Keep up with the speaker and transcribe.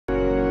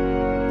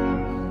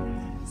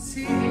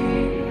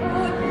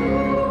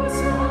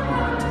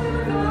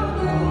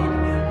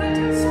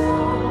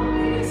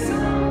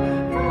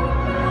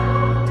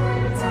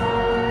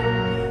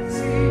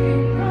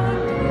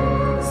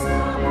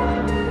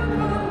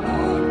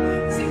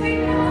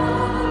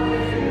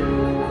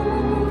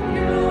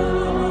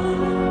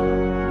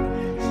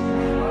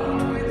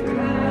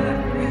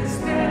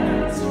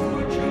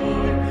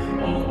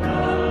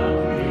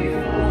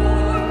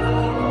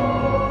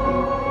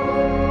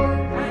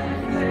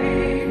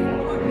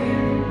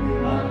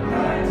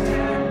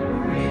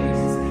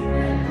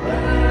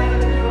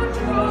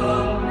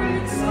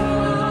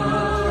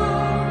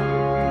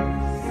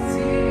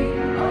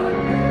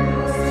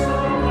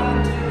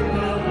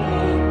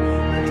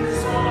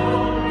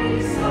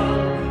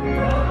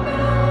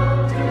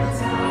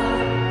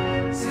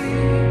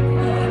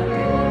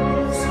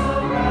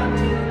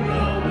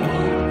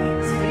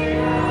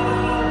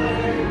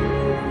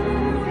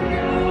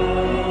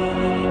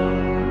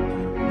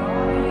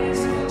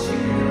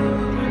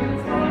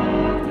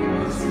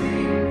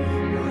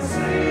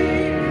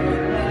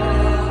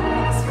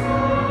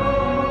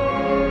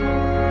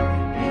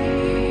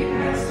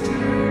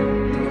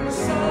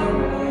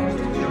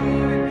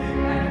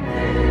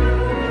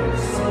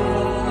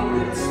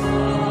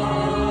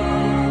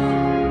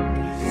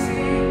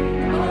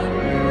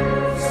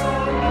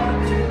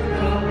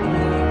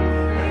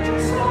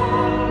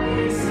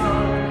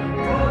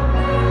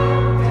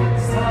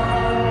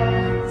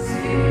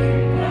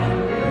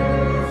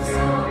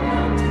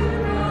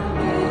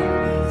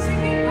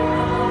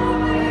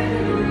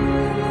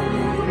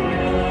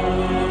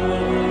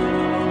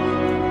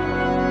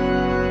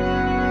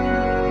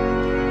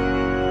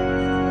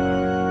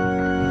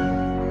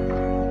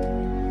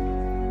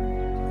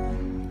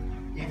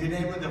the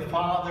name of the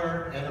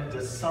Father, and of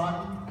the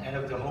Son, and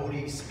of the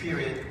Holy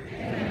Spirit.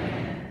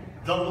 Amen.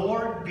 The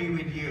Lord be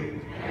with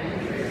you.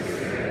 And with your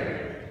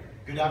spirit.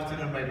 Good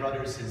afternoon, my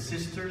brothers and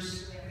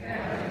sisters. Good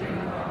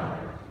afternoon,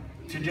 Father.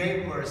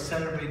 Today we're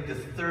celebrating the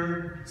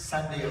third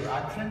Sunday of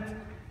Advent,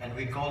 and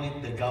we call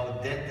it the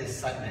Gaudete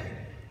Sunday.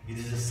 It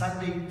is a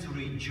Sunday to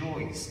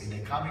rejoice in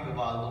the coming of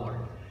our Lord.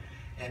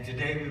 And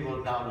today we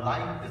will now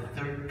light the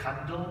third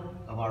candle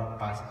of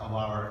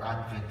our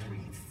Advent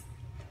wreath.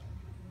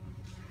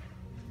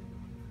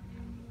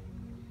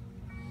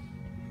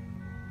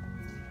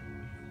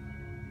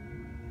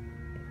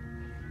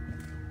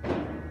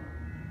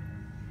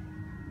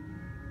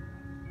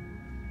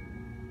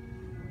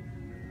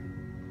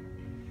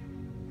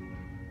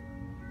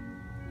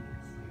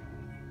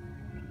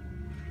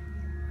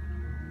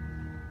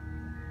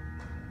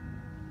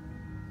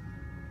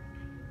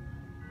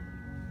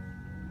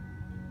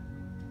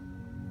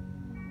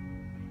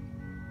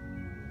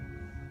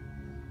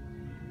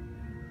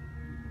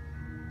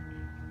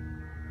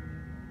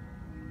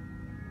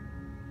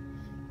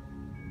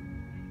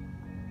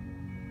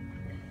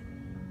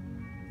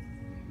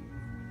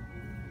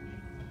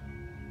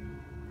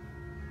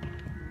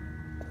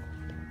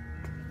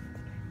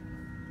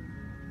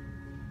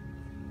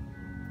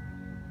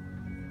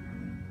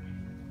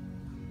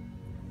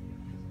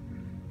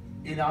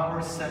 In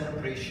our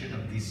celebration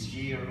of this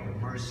year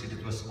of mercy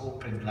that was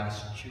opened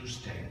last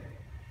Tuesday,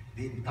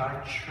 the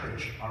entire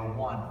church are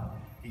one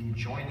in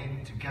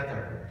joining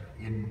together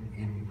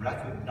in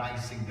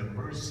recognizing the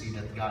mercy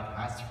that God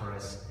has for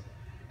us.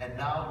 And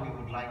now we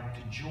would like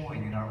to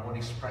join in our own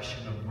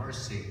expression of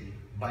mercy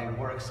by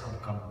works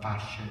of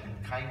compassion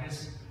and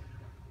kindness.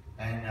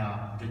 And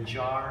the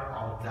jar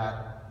of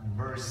that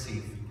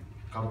mercy,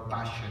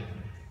 compassion,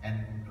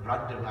 and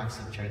random acts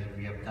of charity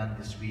we have done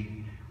this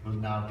week will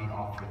now be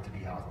offered to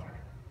the altar.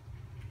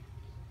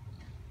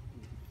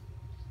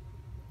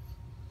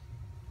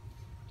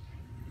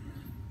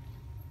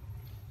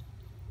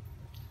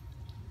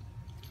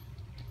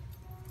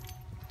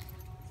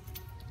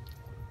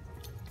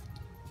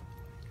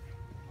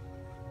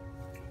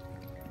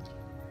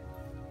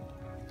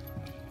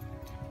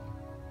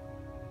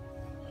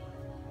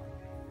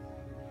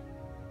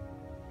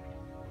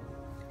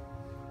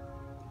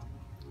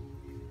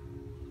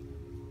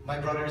 My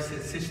brothers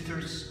and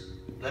sisters,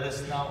 let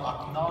us now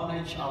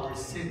acknowledge our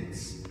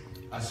sins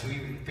as we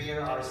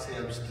prepare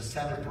ourselves to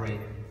celebrate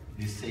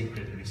these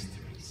sacred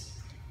mysteries.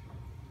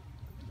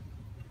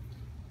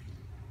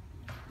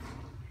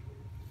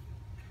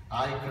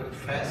 I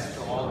confess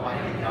to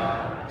Almighty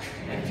God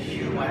and to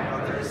you, my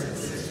brothers and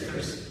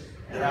sisters,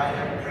 that I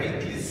have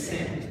greatly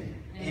sinned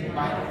in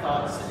my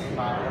thoughts and in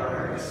my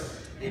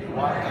words, in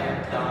what I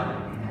have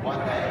done, in what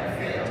I have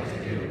failed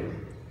to do,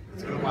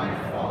 through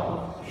my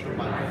fault, through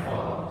my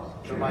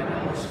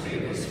most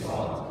grievous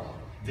fault.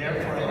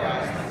 Therefore I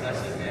ask the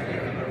Blessed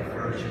Mary, Mother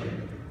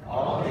Virgin,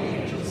 all the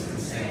angels and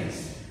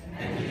saints,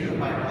 and you,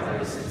 my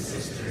brothers and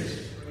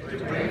sisters,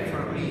 to pray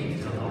for me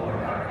to the Lord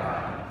our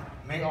God.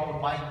 May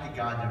Almighty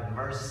God have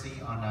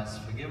mercy on us,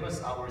 forgive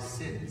us our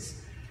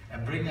sins,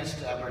 and bring us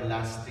to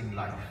everlasting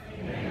life.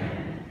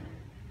 Amen.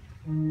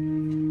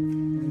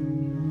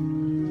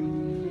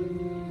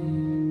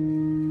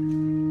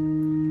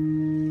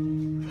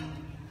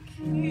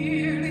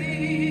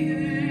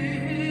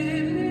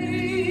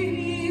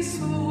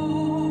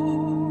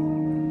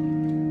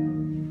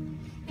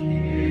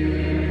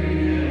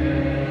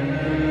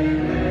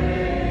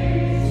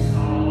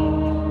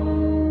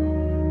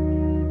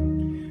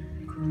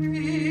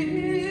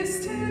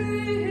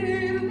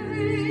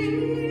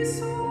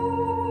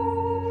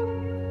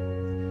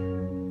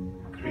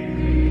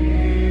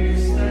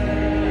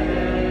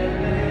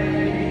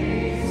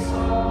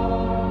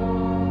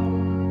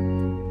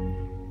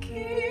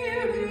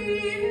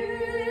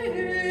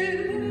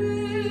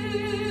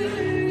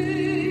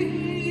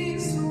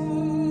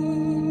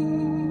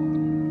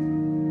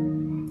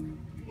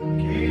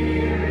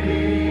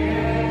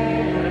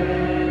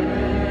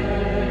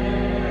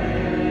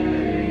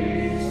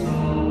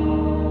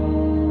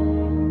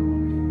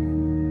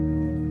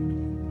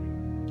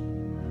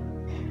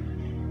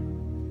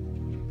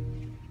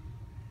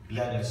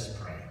 Let us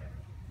pray.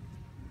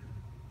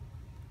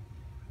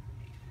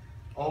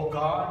 O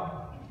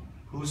God,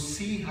 who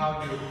see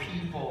how your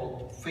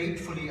people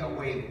faithfully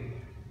await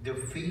the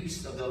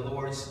feast of the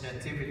Lord's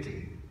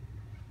Nativity,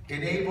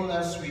 enable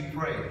us, we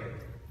pray,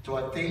 to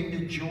attain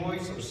the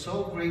joys of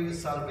so great a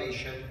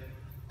salvation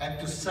and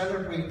to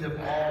celebrate them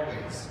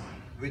always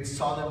with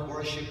solemn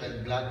worship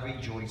and glad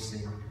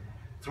rejoicing.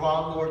 Through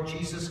our Lord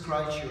Jesus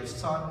Christ, your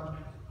Son,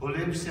 who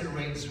lives and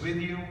reigns with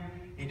you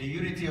in the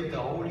unity of the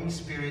Holy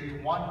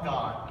Spirit, one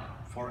God,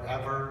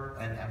 forever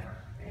and ever.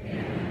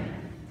 Amen.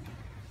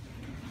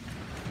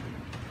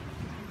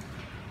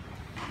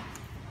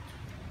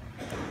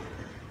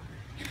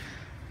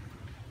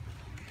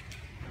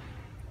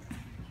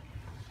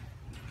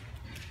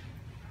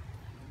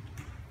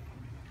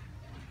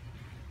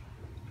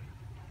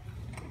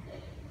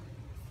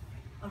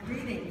 A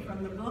reading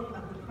from the book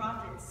of the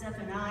prophet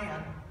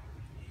Zephaniah.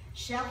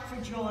 Shout for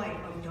joy,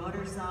 O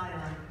daughter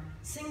Zion.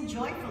 Sing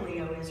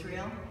joyfully, O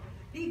Israel.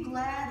 Be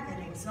glad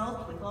and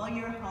exult with all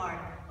your heart,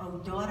 O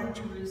daughter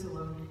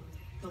Jerusalem.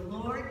 The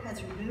Lord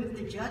has removed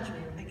the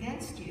judgment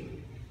against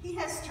you. He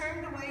has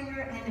turned away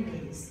your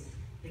enemies.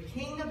 The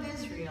King of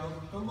Israel,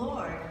 the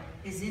Lord,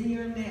 is in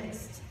your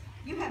midst.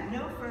 You have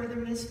no further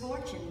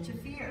misfortune to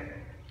fear.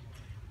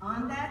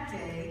 On that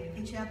day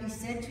it shall be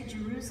said to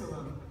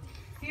Jerusalem,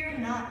 Fear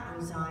not,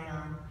 O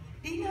Zion,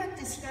 be not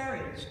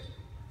discouraged.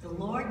 The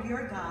Lord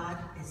your God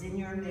is in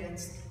your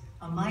midst,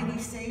 a mighty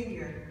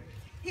Savior.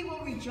 He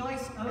will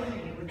rejoice over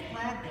you with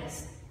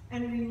gladness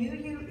and renew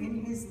you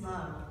in his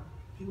love.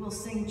 He will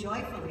sing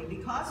joyfully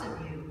because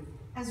of you,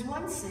 as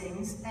one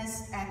sings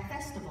as at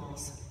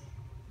festivals.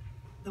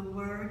 The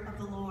word of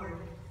the Lord.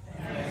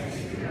 Thanks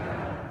be to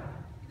God.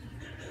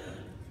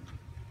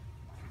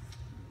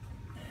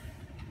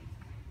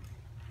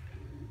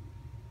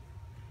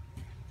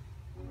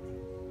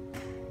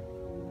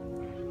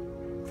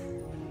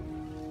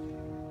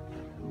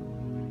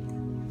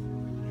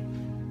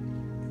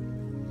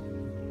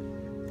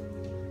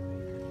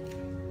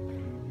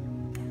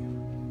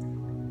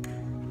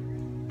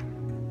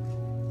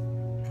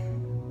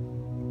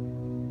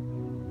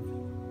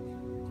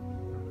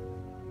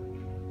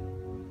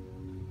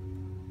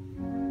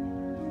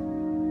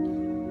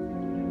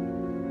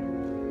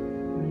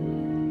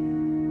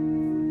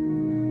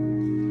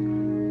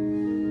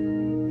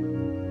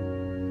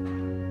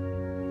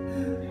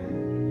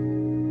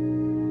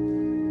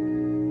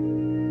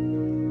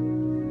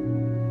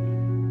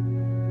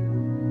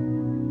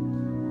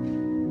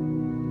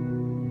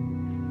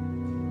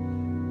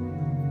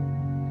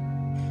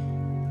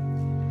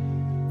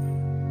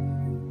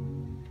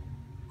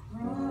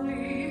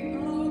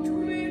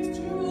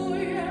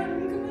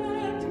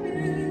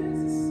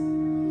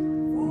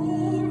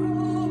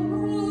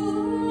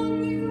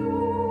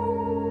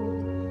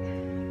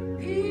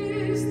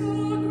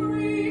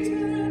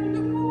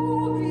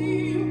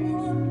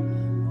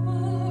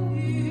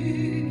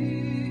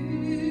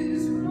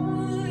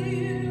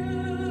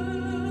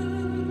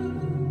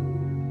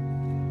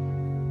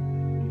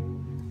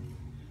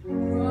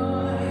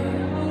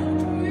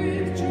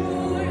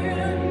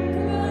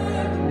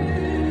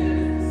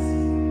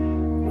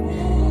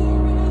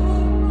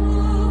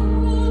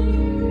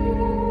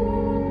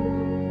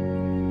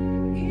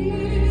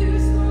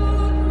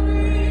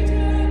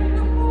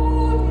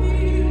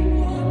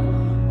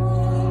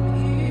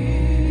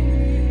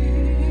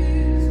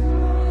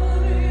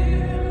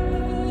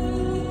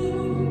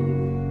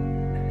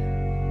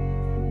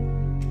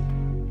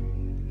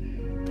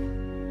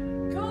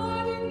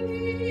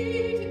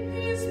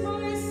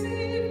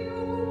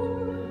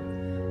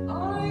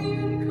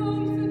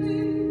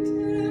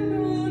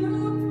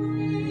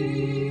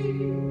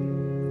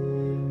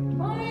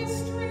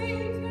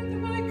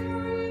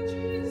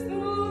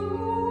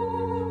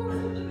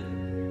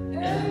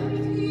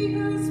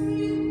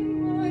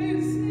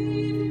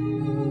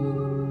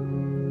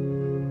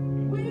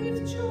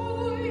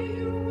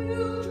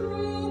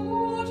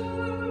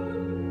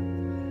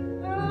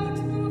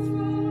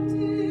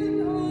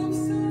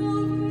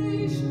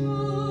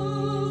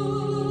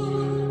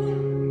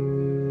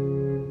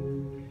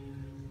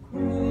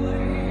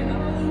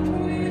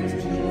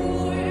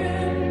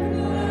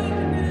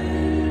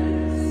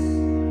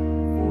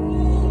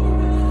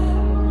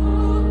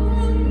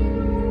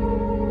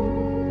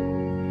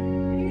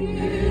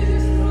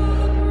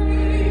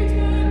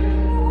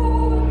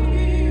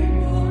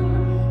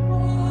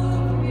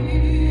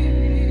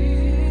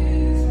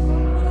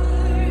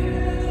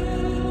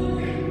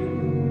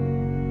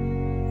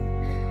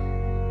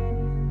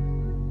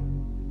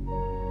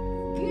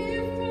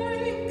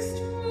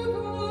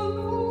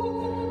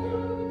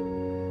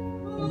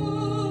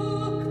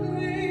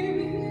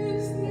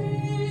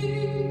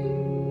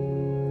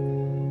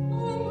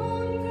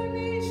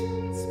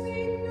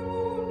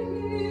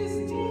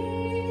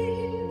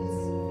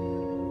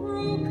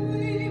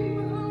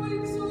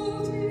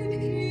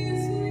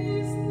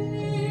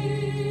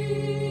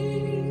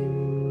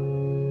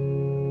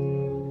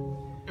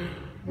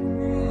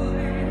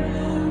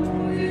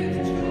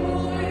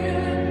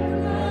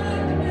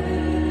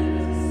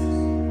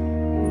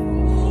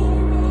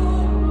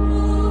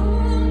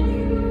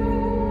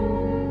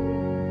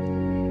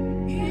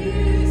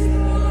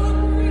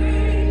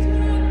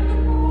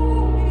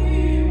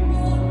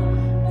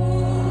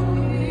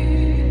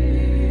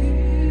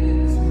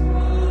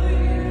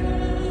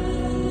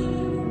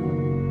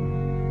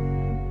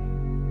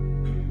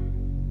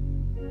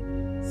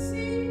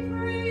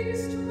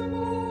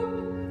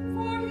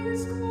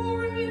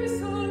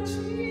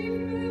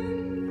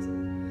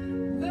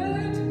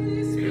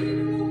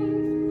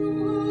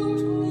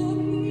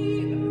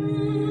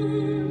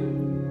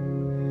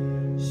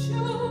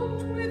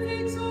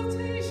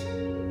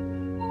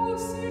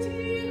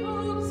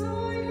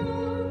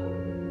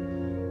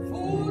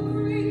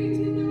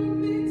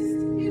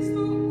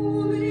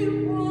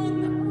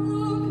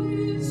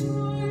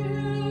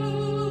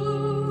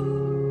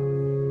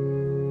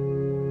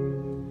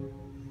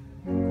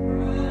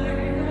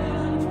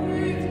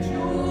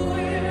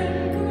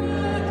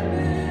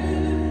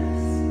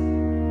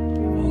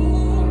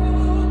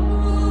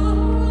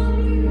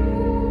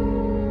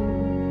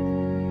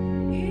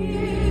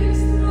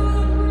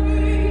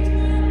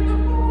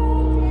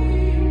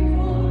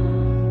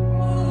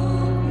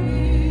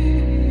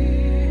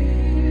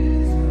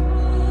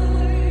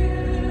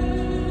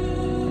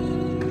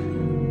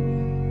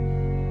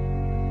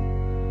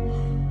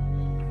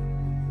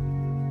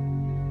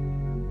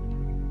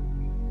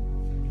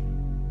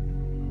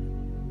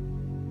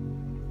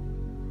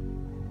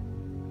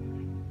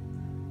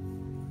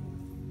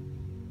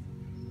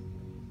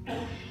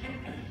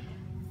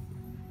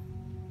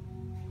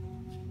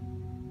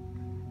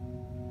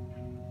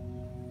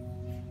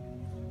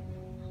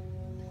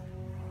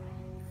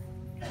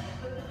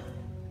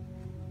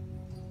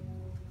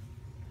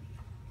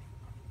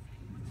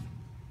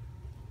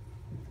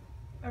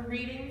 A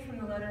reading from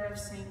the letter of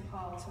St.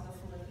 Paul to the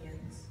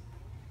Philippians.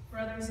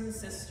 Brothers and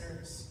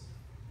sisters,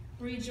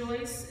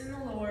 rejoice in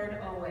the Lord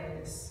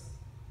always.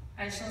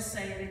 I shall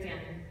say it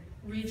again,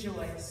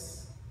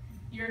 rejoice.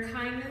 Your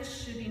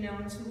kindness should be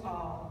known to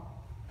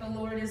all. The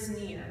Lord is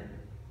near.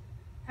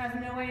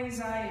 Have no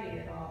anxiety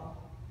at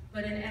all,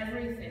 but in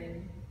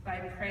everything, by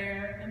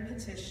prayer and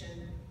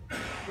petition,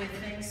 with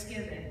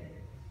thanksgiving,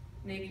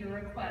 make your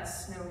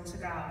requests known to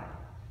God.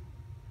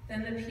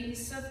 Then the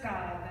peace of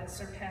God that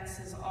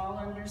surpasses all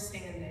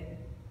understanding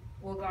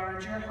will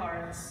guard your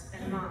hearts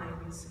and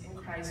minds in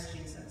Christ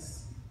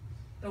Jesus.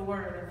 The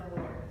word of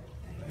the Lord.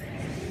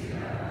 Thanks be to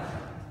God.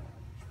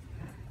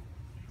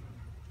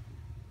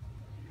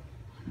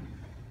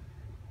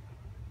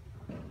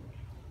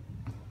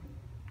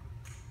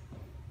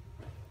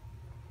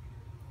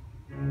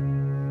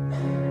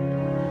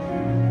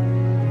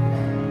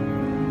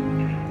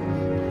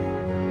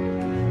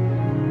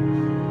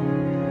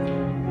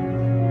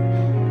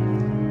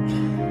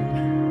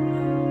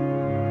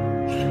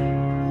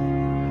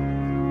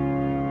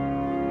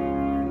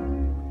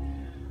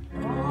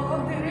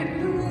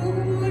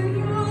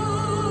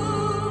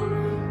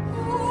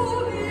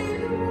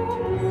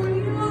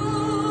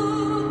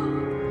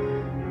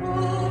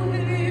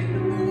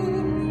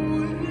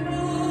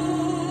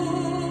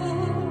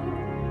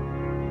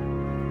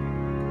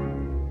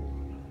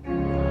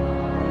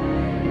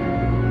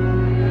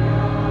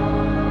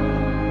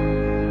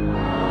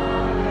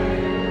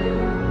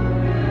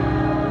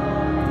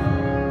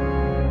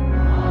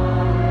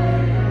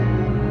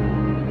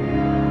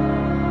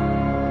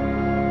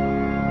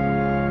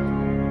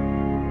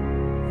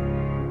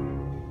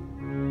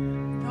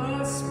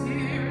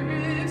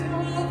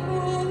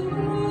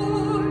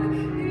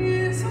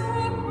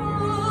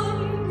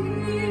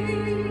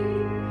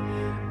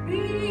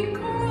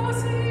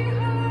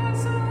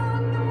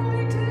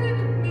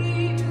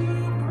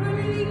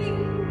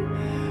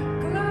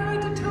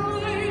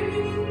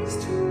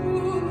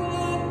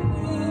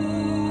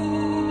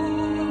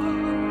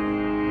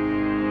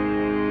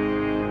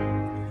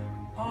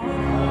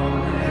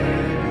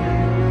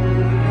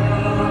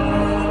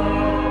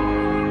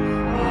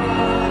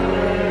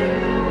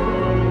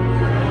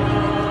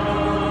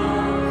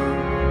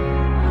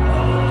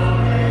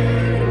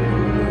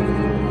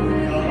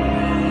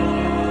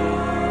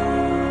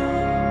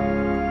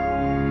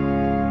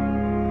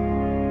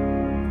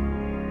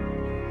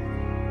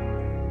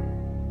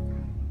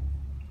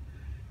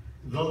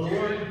 The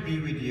Lord be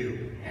with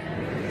you.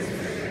 And with your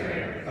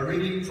spirit. A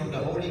reading from the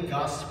Holy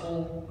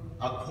Gospel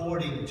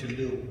according to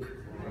Luke.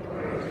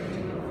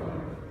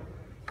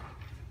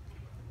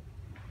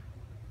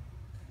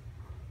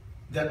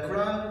 The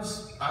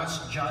crowds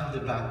asked John the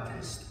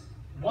Baptist,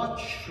 "What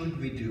should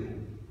we do?"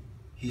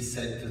 He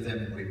said to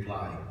them in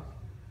reply,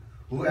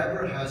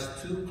 "Whoever has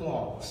 2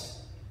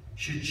 cloaks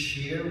should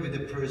share with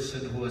the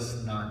person who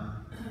has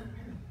none,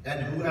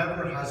 and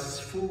whoever has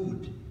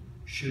food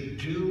should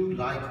do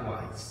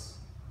likewise."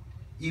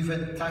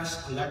 Even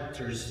tax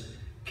collectors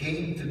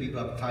came to be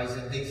baptized,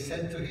 and they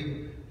said to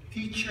him,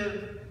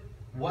 "Teacher,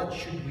 what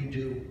should we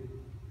do?"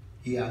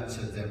 He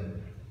answered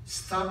them,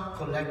 "Stop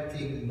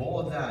collecting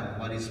more than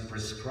what is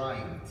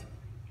prescribed."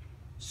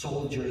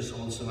 Soldiers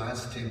also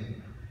asked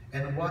him,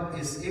 "And what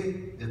is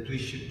it that we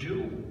should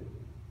do?"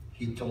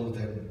 He told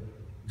them,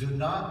 "Do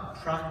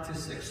not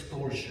practice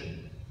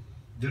extortion.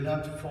 Do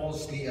not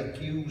falsely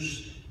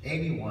accuse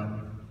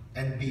anyone,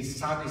 and be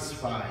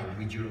satisfied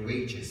with your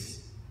wages."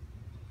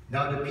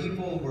 Now the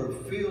people were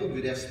filled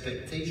with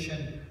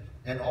expectation,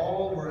 and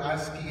all were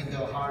asking in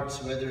their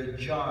hearts whether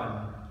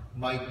John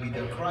might be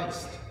the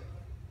Christ.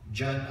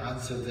 John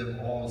answered them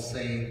all,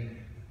 saying,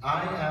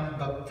 "I am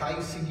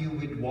baptizing you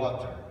with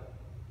water,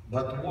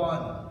 but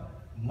one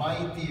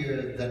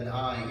mightier than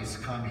I is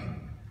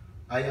coming.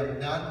 I am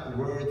not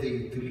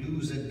worthy to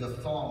loosen the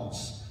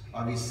thongs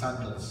of his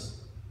sandals.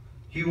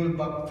 He will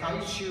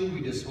baptize you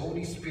with his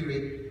Holy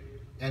Spirit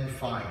and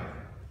fire.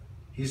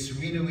 His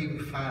winnowing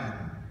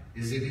fan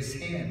is in his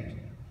hand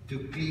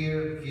to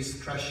clear his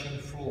threshing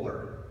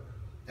floor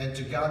and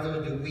to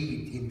gather the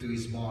wheat into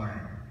his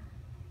barn.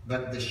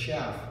 But the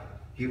chaff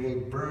he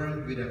will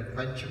burn with a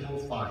quenchable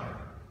fire."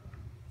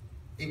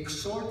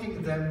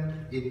 Exhorting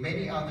them in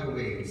many other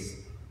ways,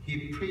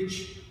 he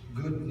preached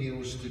good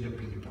news to the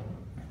people.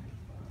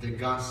 The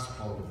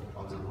Gospel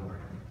of the Lord.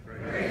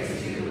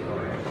 Praise to you,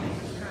 Lord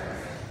Jesus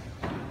Christ.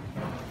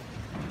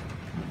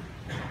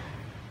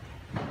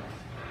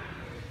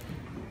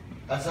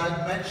 As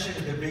I mentioned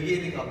at the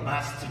beginning of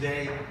Mass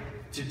today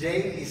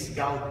is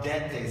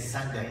Gaudete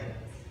Sunday.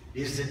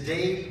 It's the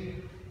day,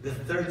 the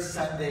 3rd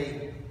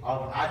Sunday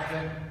of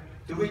Advent,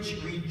 to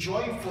which we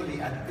joyfully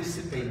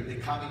anticipate the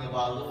coming of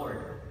our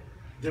Lord.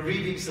 The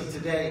readings of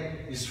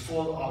today is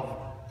full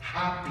of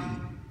happy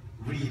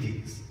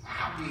readings,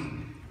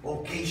 happy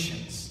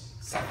occasions.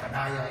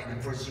 Zephaniah in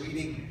the first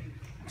reading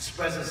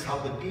expresses how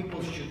the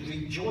people should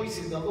rejoice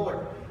in the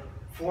Lord,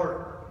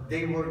 for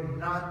they were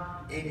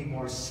not any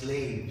more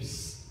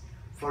slaves.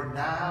 For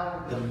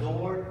now the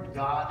Lord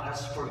God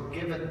has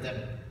forgiven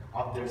them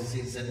of their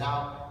sins, and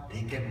now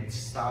they can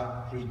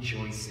start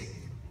rejoicing.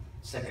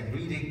 Second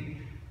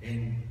reading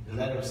in the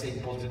letter of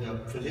St. Paul to the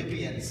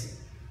Philippians,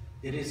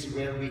 it is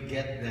where we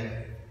get the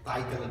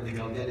title of the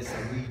Gaudelis,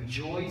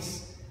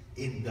 rejoice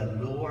in the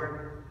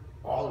Lord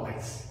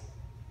always.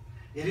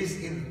 It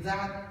is in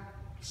that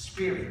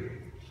spirit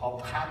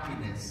of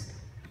happiness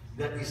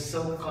that is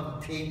so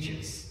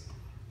contagious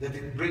that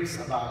it brings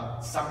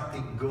about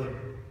something good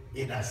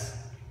in us.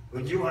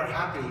 When you are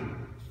happy,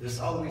 there's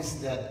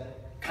always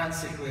that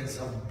consequence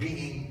of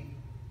being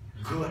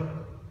good,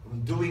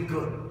 of doing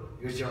good,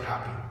 because you're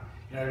happy.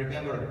 You know, I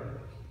remember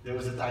there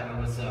was a time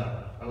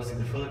I was in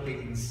the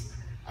Philippines.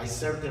 I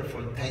served there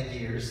for 10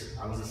 years.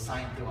 I was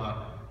assigned to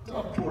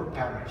a poor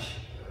parish.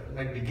 In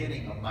the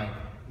beginning of my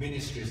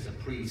ministry as a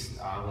priest,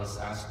 I was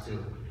asked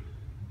to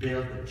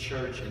build a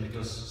church, and it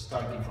was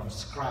starting from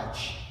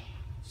scratch.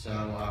 So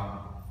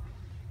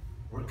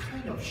we're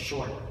kind of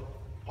short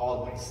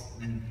always.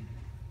 I mean,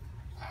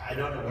 I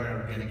don't know where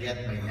I'm going to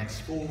get my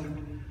next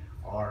food,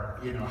 or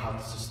you know, how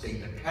to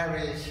sustain the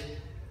parish.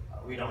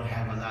 We don't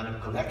have a lot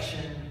of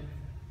collection.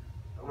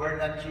 We're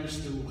not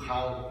used to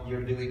how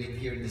you're doing it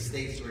here in the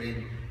States,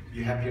 wherein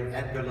you have your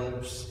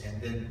envelopes,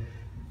 and then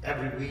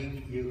every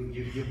week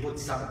you put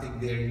something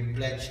there, you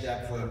pledge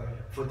that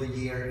for the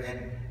year,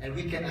 and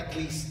we can at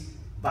least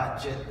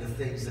budget the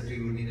things that we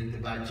needed to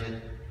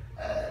budget.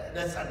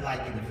 That's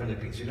unlike in the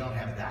Philippines. You don't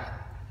have that.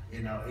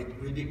 You know,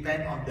 we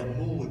depend on the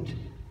mood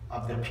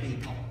of the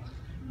people.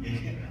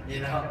 You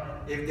know,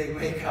 if they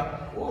wake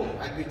up, oh,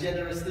 I'd be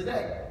generous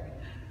today,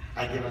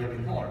 I give a little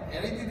bit more.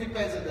 And it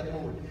depends on the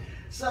mood.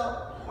 So,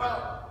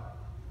 well,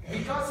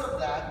 because of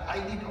that,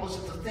 I need also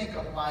to think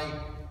of my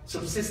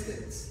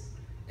subsistence.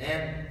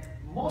 And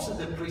most of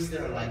the priests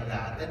there are like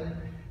that.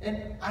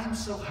 And I'm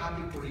so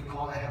happy to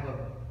recall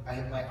I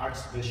have my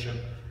Archbishop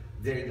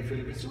there in the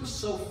Philippines, who was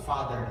so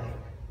fatherly.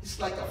 He's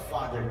like a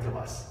father to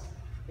us.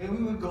 And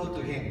we would go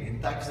to him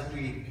in times that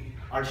we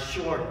are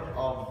short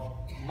of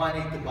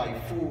money to buy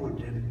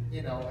food and,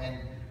 you know, and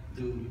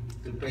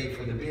to pay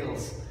for the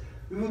bills.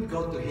 We would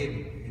go to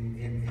him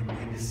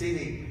in the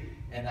city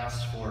and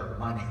ask for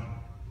money.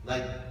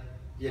 Like,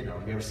 you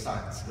know, your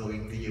son's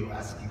going to you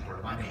asking for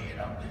money, you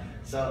know.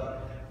 So,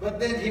 but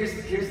then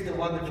here's the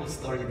wonderful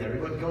story there. We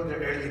would go there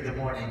early in the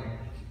morning,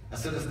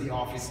 as soon as the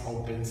office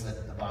opens at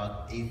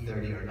about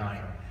 8:30 or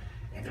 9,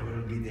 and then we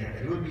would be there.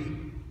 And we would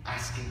be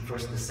asking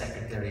first the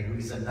secretary, who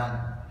is a nun,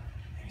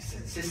 and he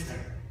said, "Sister,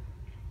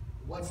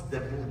 what's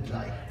the mood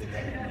like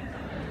today?"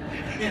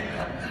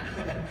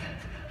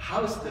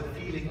 How's the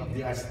feeling of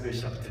the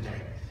Archbishop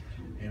today?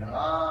 You know,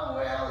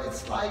 oh, well,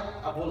 it's like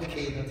a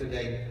volcano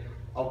today.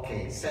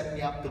 Okay, set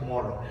me up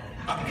tomorrow.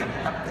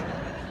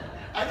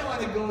 I don't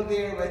want to go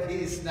there when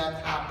he is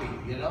not happy,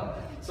 you know?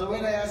 So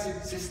when I ask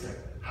him, "Sister,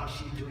 how's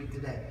she doing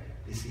today?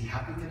 Is he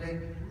happy today?"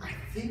 "I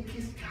think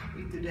he's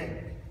happy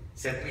today."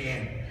 Set me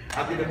in.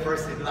 I'll be the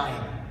first in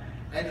line.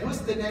 And who's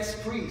the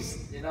next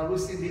priest? You know,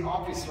 who's in the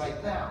office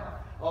right now?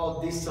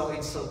 "Oh, this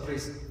so-and-so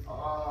priest.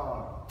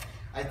 Oh,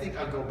 I think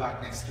I'll go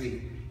back next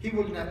week." He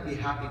will not be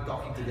happy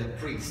talking to that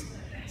priest.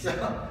 So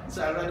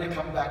I'd rather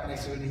come back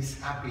next week when he's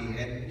happy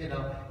and, you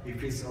know, he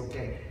feels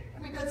okay. I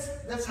mean,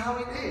 that's how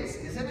it is,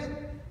 isn't it?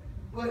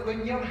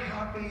 When you're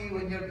happy,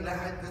 when you're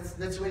glad,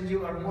 that's when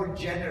you are more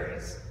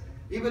generous.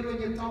 Even when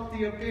you talk to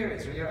your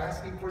parents, when you're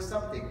asking for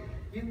something,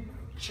 you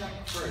check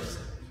first,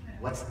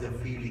 what's the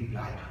feeling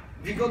like?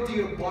 If you go to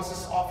your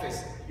boss's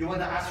office, you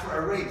want to ask for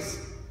a raise.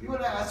 You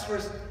want to ask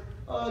first,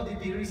 "Oh, did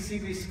he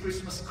receive his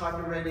Christmas card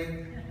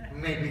already?"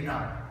 Maybe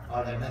not.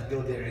 Or I'll not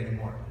go there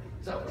anymore.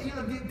 So, you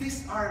know,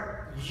 these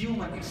are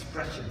human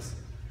expressions.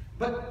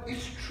 But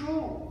it's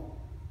true.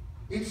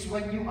 It's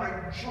when you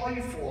are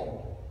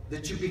joyful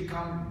that you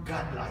become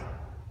godlike.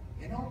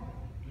 You know,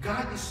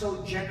 God is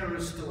so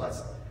generous to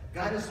us.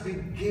 God has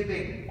been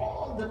giving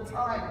all the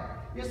time.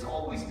 He has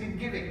always been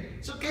giving.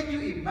 So can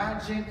you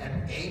imagine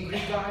an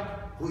angry God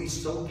who is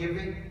so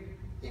giving?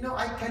 You know,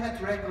 I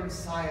cannot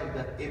reconcile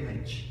that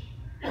image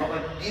of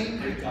an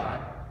angry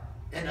God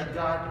and a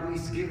God who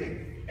is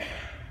giving.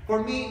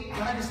 For me,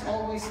 God is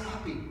always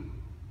happy.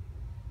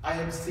 I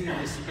have seen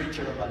this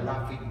picture of a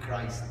laughing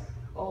Christ.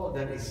 Oh,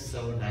 that is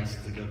so nice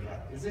to look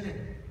at, isn't it?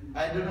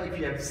 I don't know if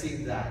you have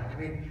seen that. I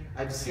mean,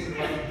 I've seen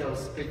one of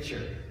those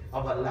pictures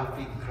of a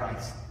laughing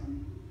Christ.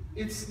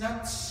 It's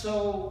not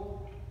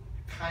so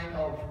kind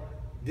of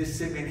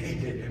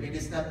disseminated. I mean,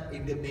 it's not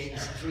in the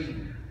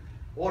mainstream.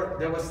 Or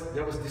there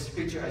was this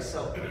picture I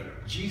saw,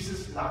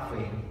 Jesus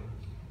laughing,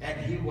 and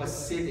he was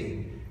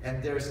sitting,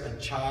 and there's a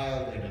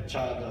child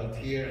out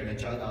here and a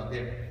child out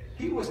there.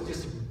 He was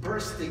just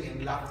bursting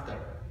in laughter.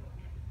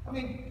 I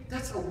mean,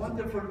 that's a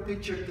wonderful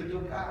picture to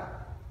look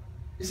at.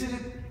 Isn't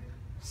it?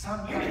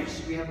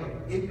 Sometimes we have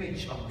an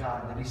image of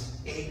God that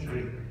is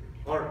angry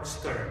or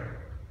stern.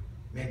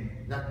 I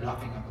mean, not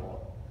laughing at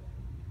all.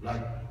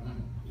 Like,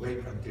 wait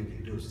until you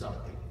do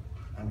something.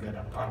 I'm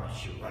gonna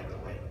punish you right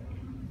away.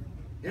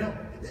 You know,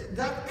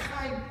 that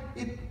kind,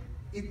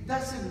 it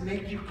doesn't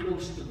make you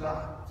close to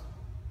God.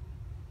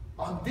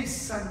 On this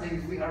Sunday,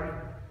 we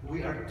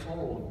are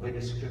told by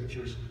the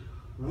scriptures,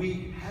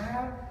 we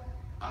have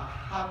a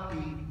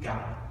happy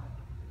God.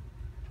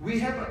 We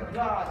have a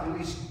God who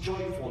is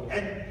joyful,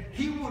 and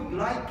He would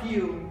like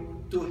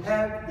you to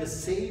have the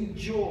same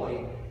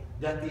joy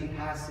that He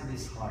has in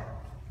His heart.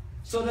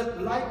 So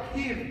that like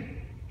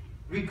Him,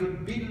 we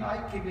could be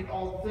like Him in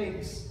all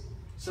things,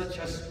 such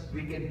as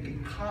we can be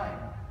kind,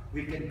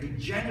 we can be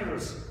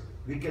generous,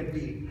 we can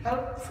be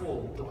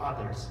helpful to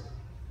others,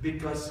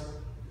 because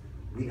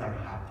we are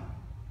happy.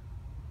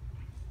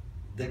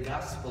 The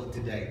gospel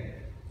today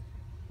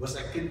was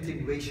a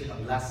continuation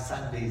of last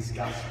Sunday's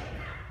gospel,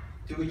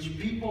 to which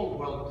people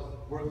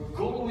were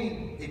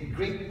going in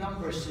great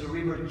numbers to the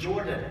river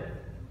Jordan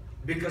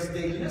because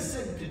they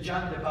listened to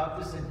John the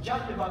Baptist, and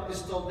John the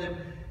Baptist told them,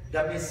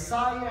 the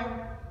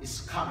Messiah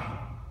is coming.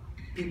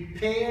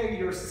 Prepare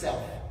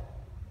yourself.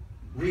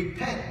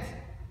 Repent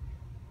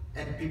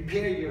and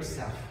prepare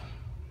yourself.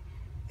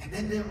 And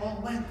then they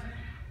all went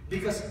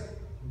because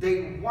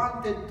they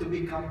wanted to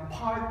become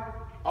part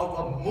of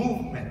a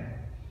movement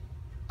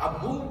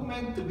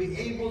to be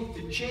able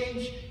to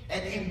change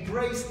and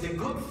embrace the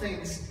good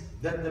things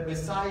that the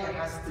Messiah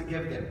has to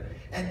give them.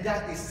 And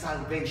that is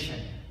salvation,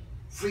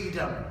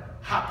 freedom,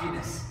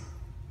 happiness,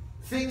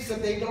 things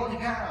that they don't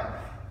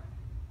have.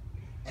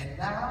 And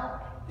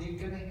now they're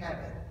going to have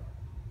it.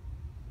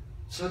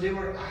 So they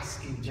were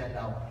asking John,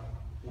 now,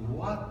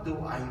 what do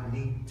I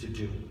need to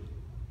do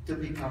to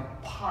become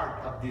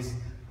part of this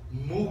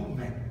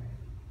movement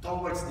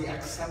towards the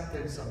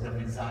acceptance of the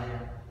Messiah?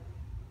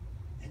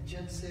 And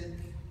John said,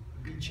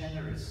 be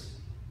generous.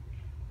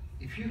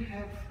 If you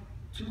have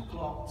 2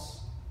 cloths,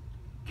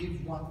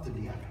 give one to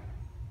the other.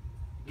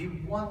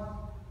 Give one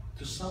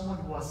to someone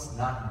who has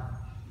none.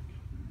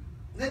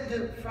 Then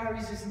the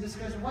Pharisees in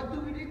discussion, what do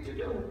we need to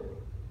do?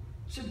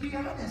 So be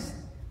honest.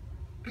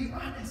 Be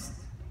honest.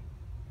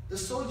 The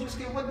soldiers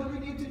came, what do we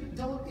need to do?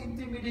 Don't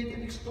intimidate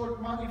and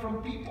extort money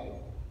from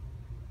people.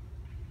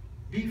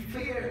 Be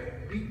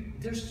fair.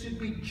 There should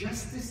be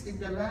justice in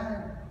the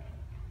land.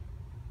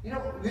 You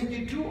know, when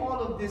you do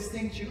all of these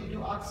things, you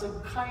do acts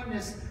of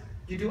kindness,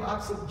 you do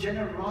acts of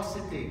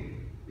generosity,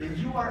 and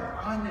you are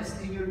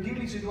honest in your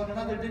dealings with one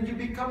another, then you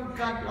become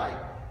godlike.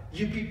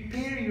 You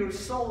prepare your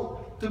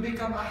soul to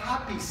become a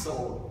happy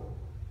soul.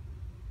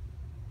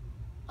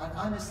 An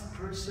honest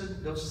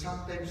person, though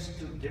sometimes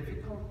too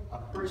difficult, a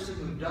person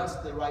who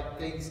does the right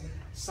things,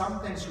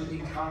 sometimes will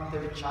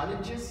encounter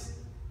challenges.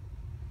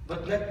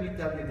 But let me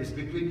tell you this,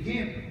 between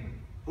him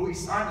who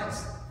is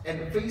honest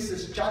and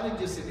faces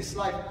challenges in his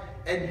life,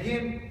 and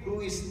him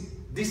who is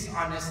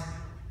dishonest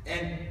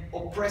and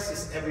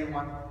oppresses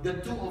everyone, the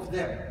two of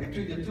them,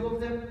 between the two of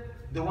them,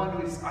 the one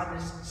who is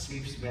honest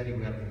sleeps very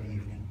well in the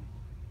evening.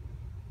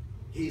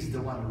 He is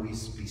the one who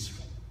is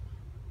peaceful.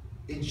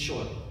 In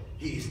short,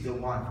 he is the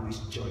one who is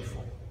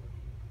joyful.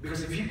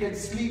 Because if you can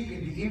sleep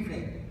in the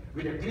evening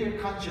with a clear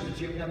conscience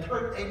that you have not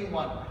hurt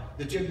anyone,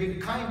 that you have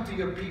been kind to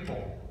your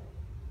people,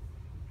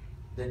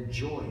 then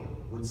joy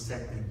will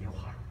set in your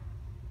heart.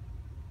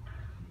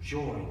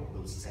 Joy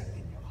will set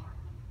in your heart.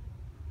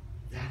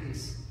 That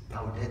is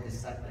Gaudete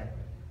Sunday.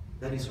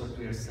 That is what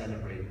we are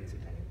celebrating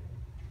today.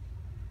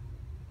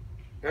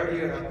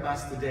 Earlier at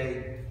Mass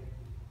today,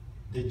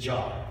 the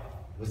jar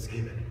was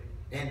given.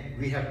 And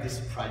we have this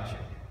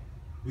project.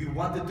 We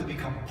wanted to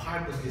become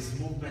part of this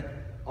movement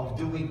of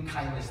doing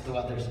kindness to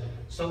others.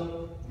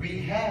 So we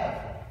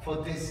have, for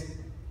this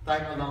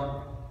time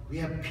alone, we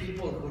have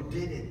people who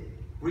did it,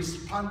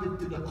 responded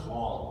to the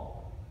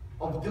call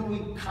of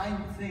doing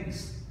kind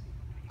things,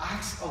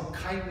 acts of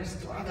kindness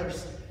to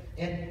others.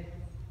 And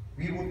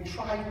we will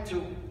try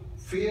to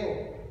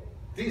fill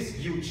this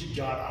huge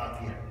jar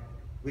out here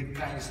with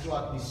kindness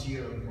throughout this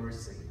year of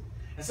mercy.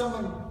 And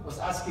someone was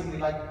asking me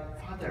like,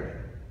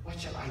 Father, what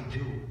shall I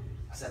do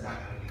as an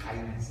act of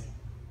kindness?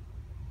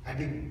 I've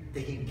been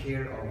taking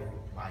care of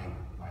my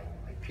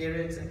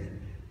parents, I've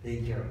been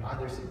taking care of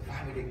others in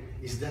family.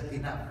 Is that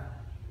enough?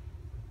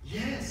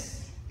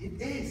 Yes,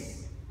 it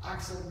is.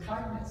 Acts of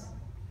kindness.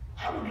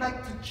 I would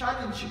like to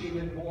challenge you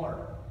even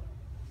more.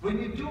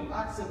 When you do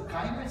acts of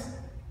kindness,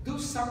 do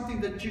something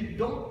that you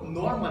don't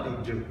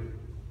normally do.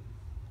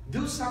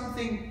 Do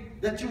something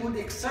that you would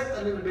exert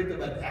a little bit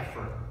of an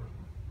effort.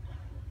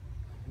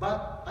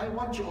 But I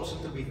want you also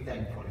to be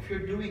thankful. If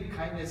you're doing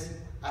kindness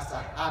as a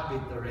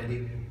habit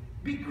already,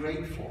 be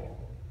grateful.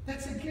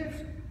 That's a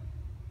gift.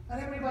 Not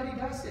everybody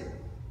does it.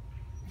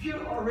 If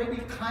you're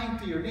already kind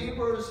to your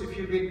neighbors, if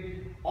you've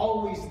been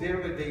always there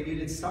when they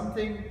needed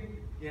something,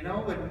 you know,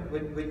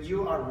 when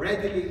you are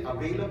readily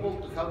available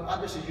to help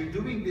others, and you're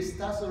doing this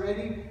task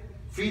already,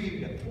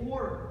 feeding the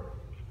poor,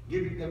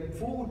 giving them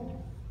food,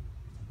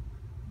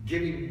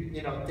 giving,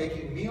 you know,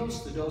 taking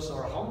meals to those who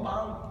are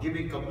homebound,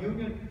 giving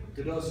communion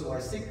to those who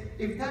are sick.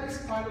 If that is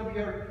part of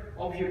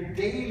your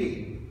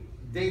daily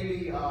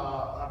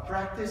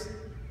practice,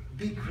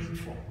 be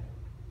grateful,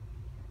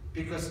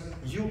 because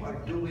you are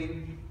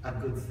doing a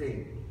good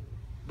thing.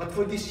 But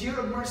for this year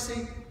of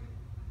mercy,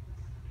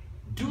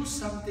 do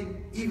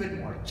something even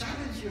more.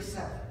 Challenge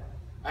yourself.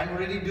 I'm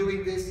already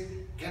doing this.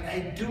 Can I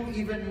do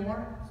even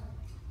more?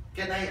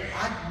 Can I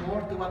add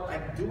more to what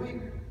I'm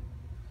doing?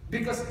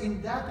 Because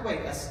in that way,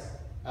 as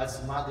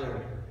as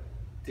Mother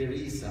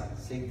Teresa,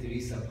 Saint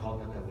Teresa of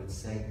Calcutta would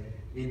say,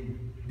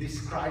 in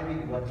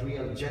describing what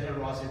real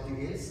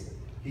generosity is,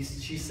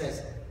 she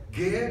says,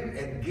 give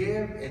and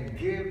give and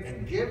give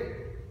and give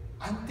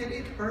until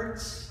it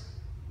hurts.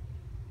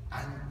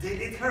 Until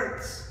it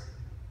hurts.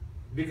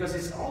 Because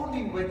it's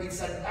only when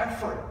it's an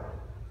effort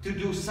to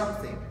do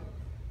something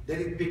that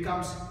it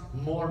becomes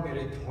more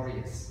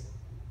meritorious.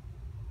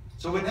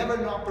 So whenever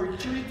an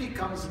opportunity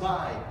comes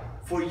by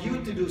for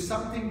you to do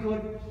something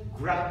good,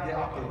 grab the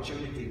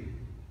opportunity.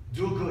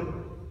 Do good.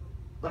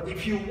 But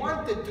if you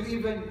wanted to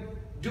even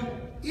do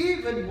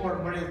even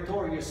more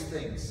meritorious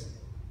things,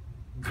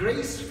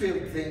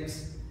 grace-filled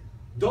things,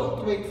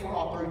 don't wait for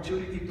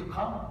opportunity to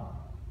come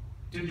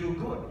to do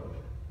good,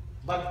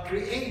 but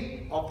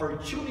create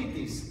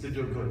opportunities to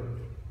do good.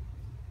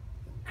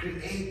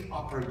 Create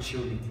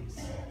opportunities.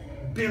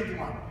 Build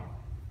one.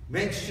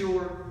 Make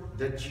sure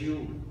that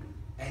you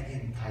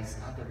entice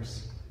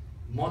others,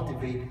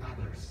 motivate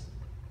others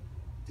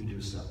to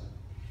do so.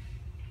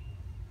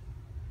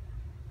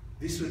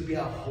 This would be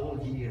a whole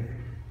year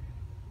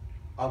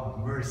of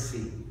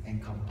mercy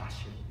and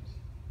compassion.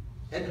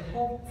 And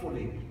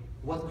hopefully,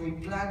 what we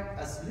plant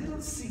as little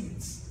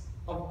seeds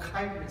of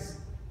kindness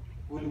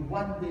will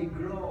one day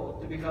grow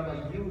to become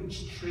a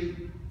huge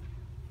tree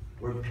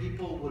where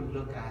people will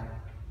look at,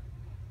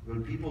 where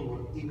people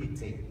will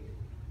imitate,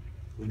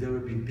 where there will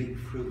be big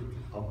fruit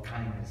of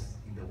kindness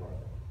in the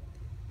world.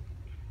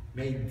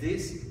 May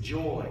this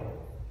joy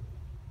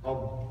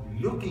of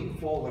looking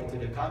forward to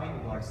the coming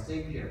of our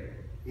Savior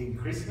in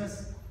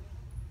Christmas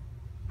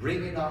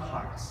bring in our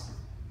hearts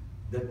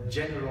that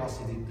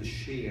generosity to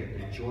share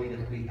the joy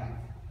that we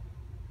have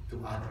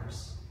to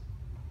others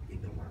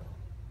in the world.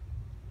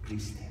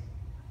 Please stand.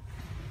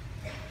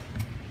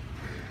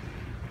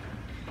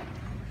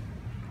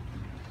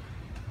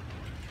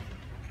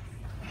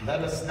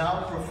 Let us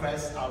now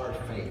profess our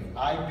faith.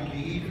 I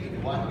believe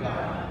in one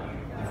God,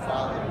 the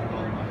Father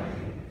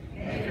Almighty,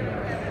 maker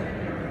of heaven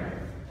and earth,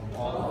 of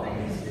all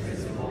things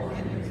visible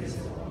and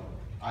invisible.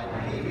 I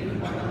believe in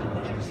one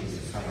Lord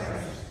Jesus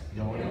Christ,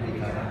 the only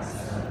begotten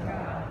Son of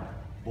God,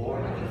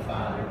 born of the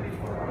Father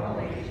before all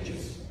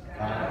ages,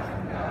 God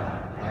from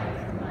God,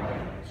 light from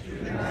light, true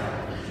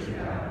God from true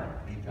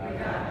God,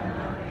 begotten,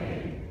 not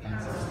made,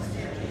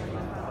 consubstantial with the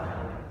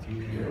Father,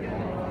 through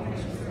whom all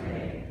things were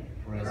made.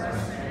 For as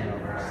man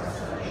of our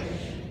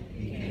salvation,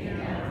 he came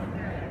down from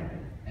heaven,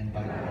 and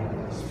by the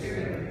Holy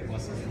Spirit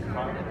was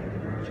incarnate of the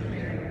Virgin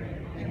Mary,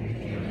 and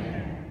became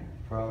man.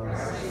 For our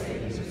sake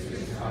he was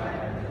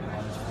crucified under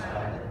Pontius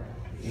Pilate.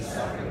 He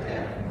suffered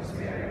death and was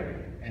buried,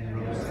 and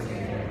rose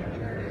again on the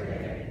third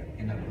day,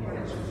 in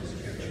accordance with the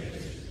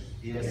Scriptures.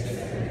 He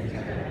ascended into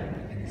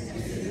heaven, and is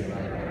seated at the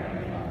right hand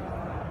of the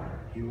Father.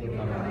 He will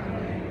come again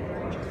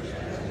and judge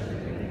the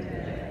living and the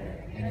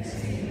dead, and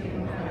his kingdom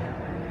will not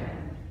have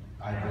end.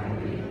 I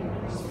believe in the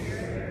Holy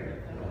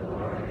Spirit, the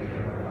Lord, the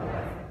giver of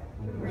life,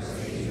 who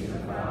proceeds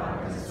from the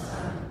Father and the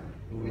Son,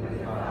 who with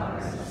the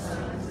Father and the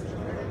Son is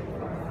adored and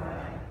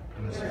glorified,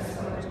 who has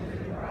restored to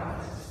the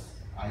prophets.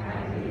 I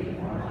believe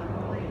in one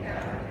holy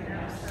Catholic and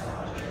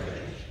Apostolic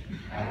Church.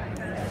 I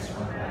confess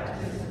one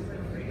baptism for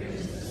the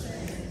forgiveness of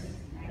sins,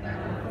 and I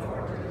look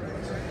forward to the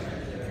resurrection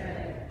of the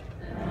dead,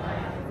 and the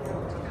life of the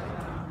world to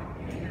come.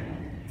 Amen.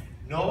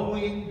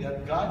 Knowing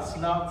that God's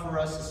love for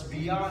us is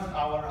beyond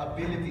our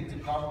ability to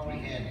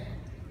comprehend,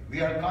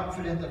 we are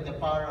confident of the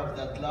power of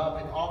that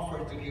love and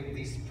offer to Him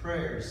these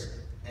prayers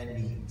and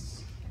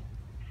needs.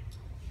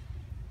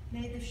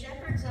 May the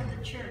shepherds of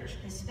the Church,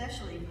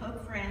 especially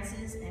Pope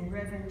Francis and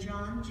Reverend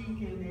John G.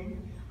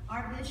 Newman,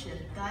 our bishop,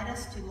 guide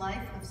us to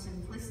life of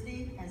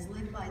simplicity as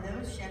lived by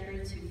those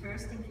shepherds who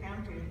first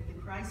encountered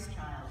the Christ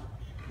child.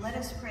 Let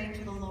us pray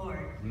to the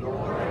Lord.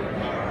 Lord,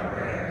 hear our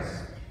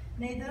prayers.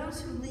 May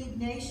those who lead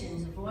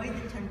nations avoid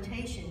the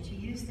temptation to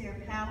use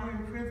their power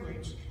and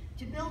privilege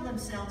to build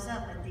themselves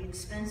up at the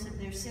expense of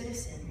their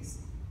citizens.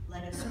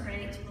 Let us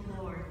pray to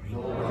the Lord.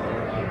 Lord,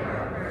 hear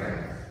our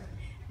prayers.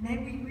 May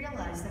we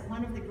realize that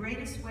one of the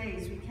greatest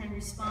ways we can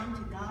respond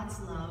to God's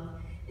love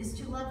is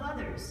to love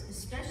others,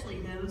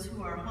 especially those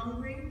who are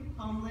hungry,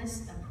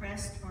 homeless,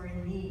 oppressed, or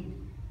in need.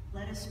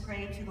 Let us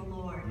pray to the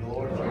Lord.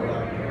 Lord, hear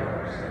our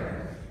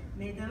prayers.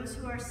 May those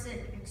who are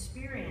sick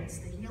experience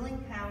the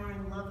healing power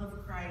and love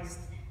of Christ,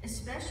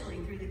 especially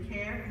through the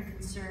care and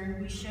concern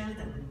we show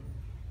them.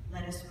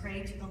 Let us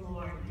pray to the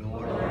Lord.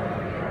 Lord, hear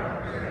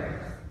our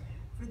prayers.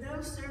 For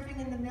those serving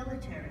in the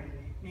military,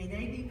 may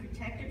they be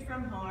protected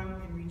from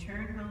harm and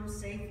return home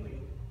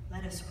safely.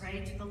 Let us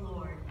pray to the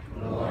Lord.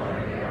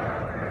 Lord, hear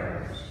our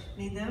prayers.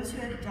 May those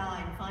who have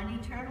died find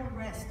eternal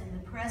rest in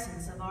the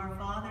presence of our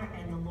Father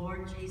and the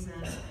Lord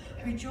Jesus,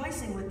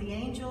 rejoicing with the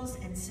angels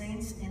and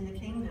saints in the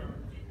kingdom,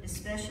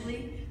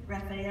 especially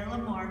Rafaela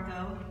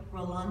Marco,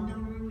 Rolando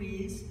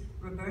Ruiz,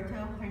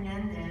 Roberto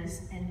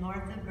Hernandez, and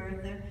Martha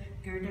Bertha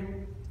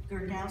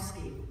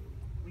Gerdowski.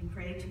 We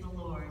pray to the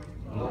Lord.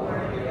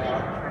 Lord, hear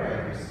our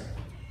prayers.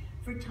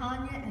 For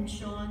Tanya and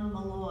Sean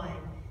Malloy,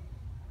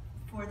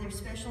 for their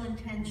special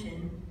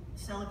intention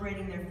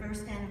celebrating their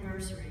first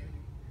anniversary.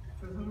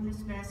 for whom this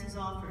Mass is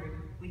offered,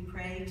 we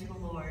pray to the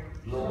Lord.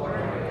 Lord,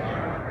 hear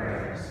our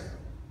prayers.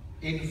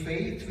 In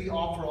faith, we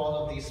offer all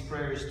of these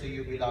prayers to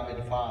you,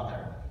 beloved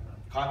Father.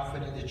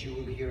 Confident that you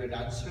will hear and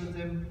answer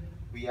them,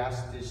 we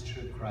ask this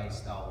through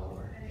Christ our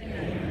Lord.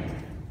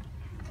 Amen.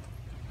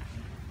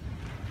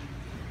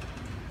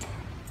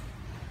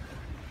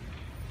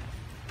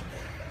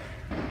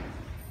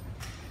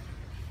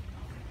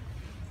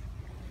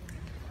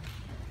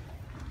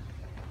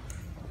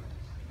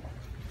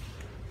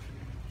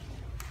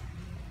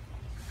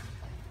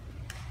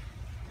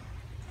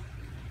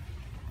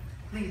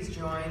 Please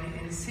join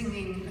in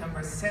singing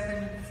number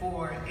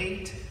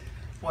 748,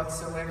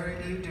 Whatsoever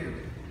You Do.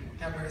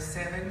 Number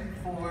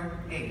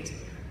 748.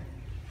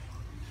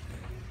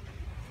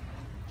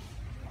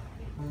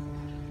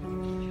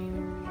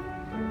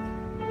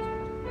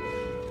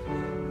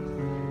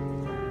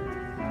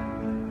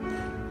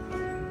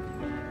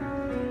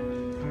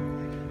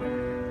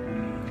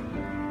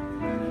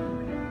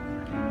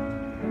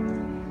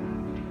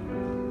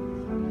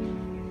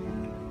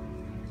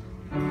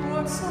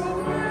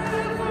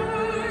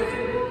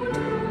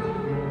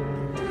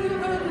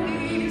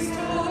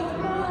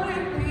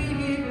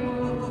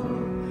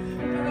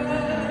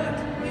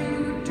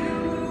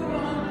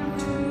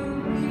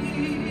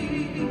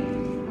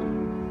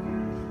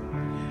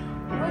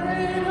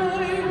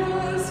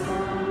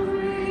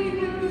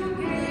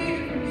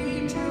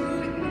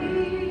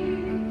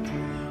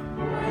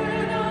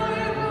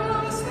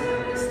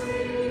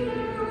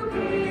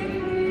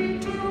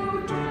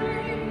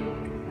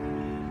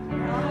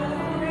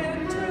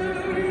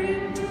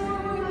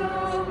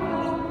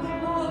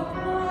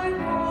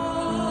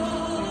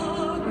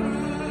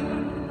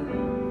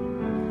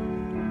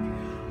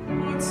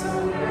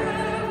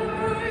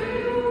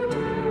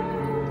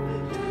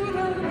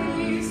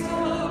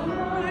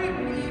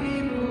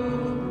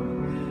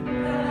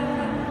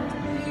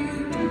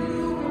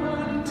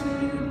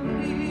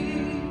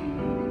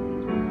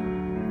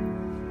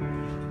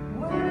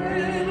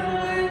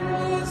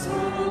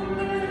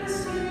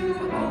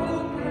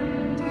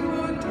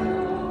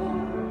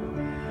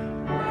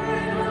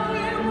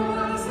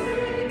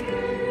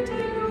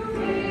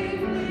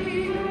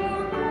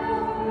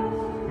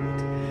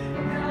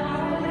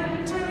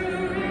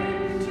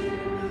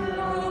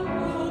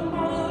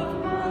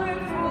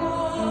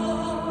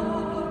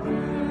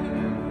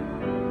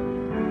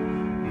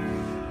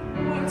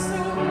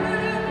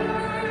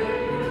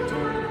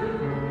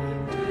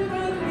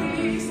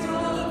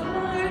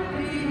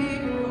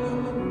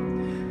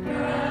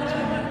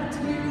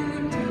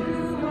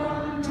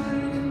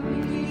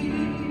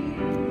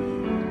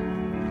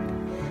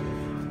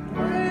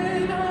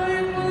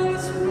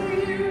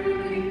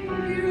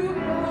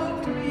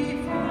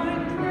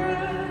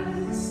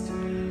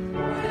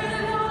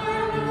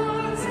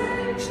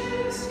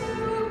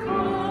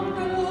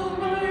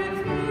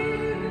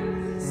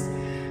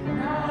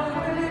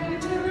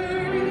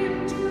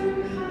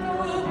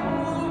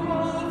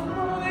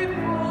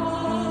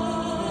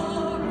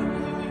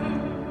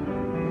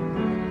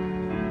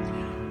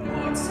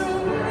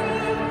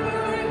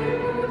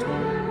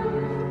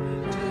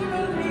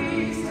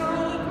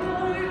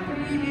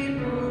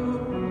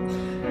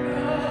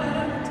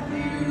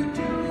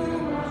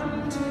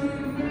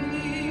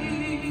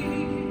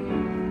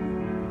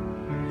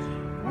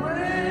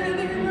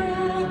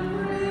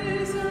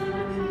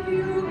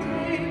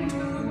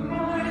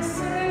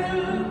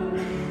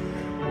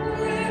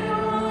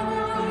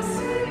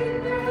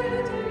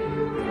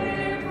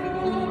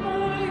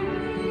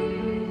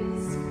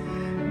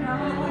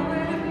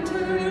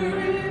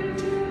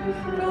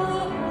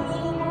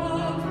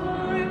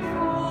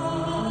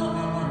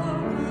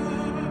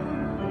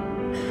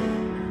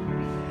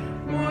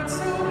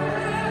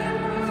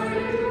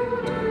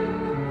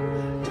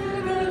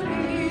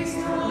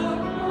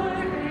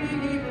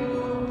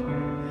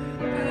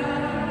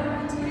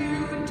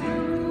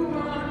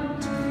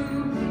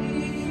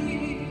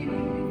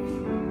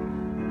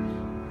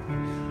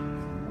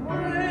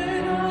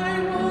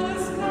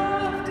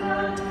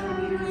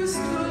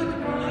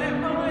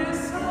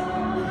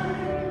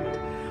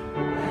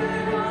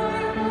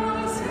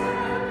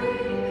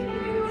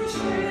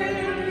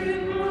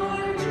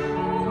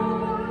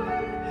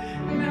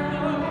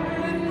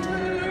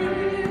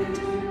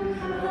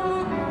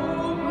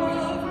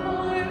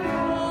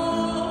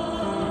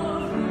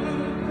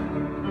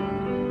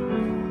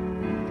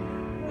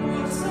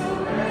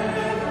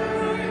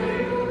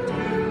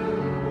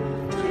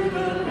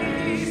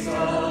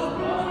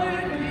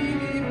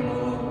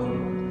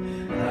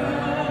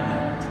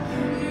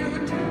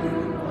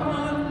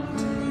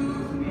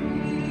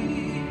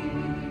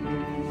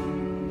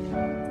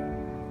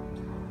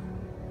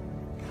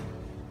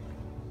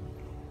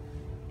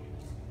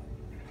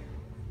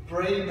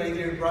 Pray, my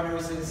dear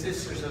brothers and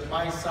sisters, that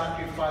my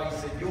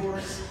sacrifice and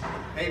yours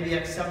may be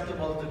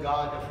acceptable to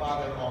God the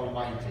Father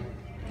Almighty.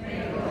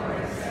 May the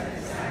Lord accept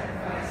the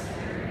sacrifice of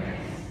your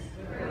hands,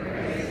 for the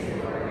praise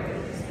and glory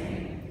of his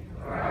name,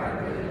 for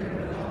our good and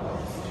for the whole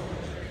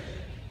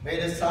Church. May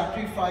the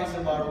sacrifice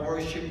of our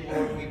worship,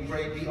 Lord, we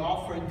pray, be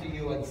offered to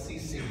you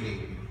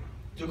unceasingly,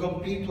 to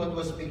complete what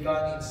was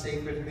begun in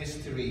sacred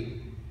mystery,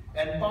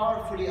 and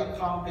powerfully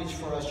accomplish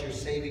for us your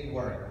saving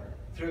work,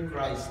 through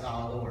Christ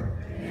our Lord.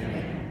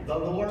 Amen. The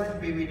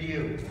Lord be with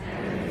you.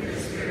 And with your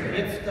spirit.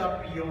 Lift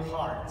up your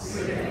hearts.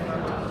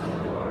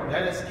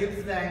 Let us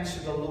give thanks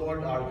to the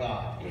Lord our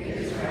God. It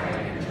is right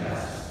and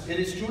just. It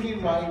is truly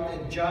right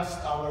and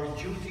just, our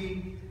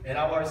duty and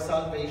our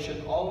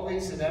salvation,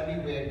 always and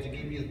everywhere to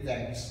give you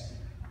thanks,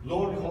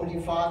 Lord,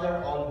 Holy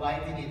Father,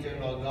 Almighty and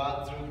eternal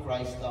God, through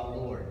Christ our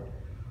Lord.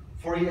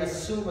 For he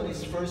assumed at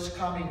his first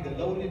coming the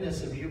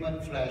lowliness of human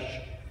flesh,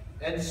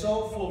 and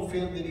so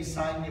fulfilled the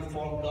design you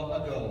formed long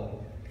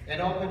ago, and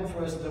opened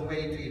for us the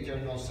way to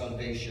eternal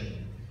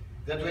salvation,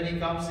 that when he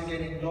comes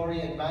again in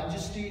glory and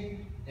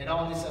majesty, and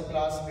all is at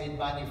last made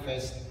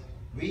manifest,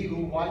 we who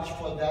watch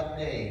for that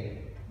day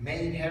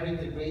may inherit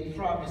the great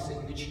promise in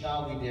which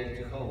now we dare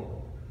to hope.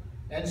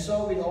 And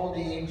so with all the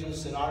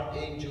angels and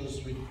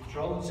archangels, with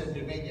thrones and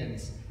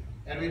dominions,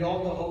 and with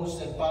all the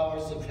hosts and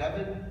powers of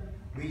heaven,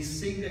 we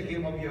sing the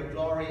hymn of your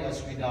glory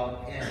as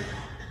without end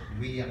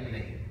we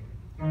acclaim.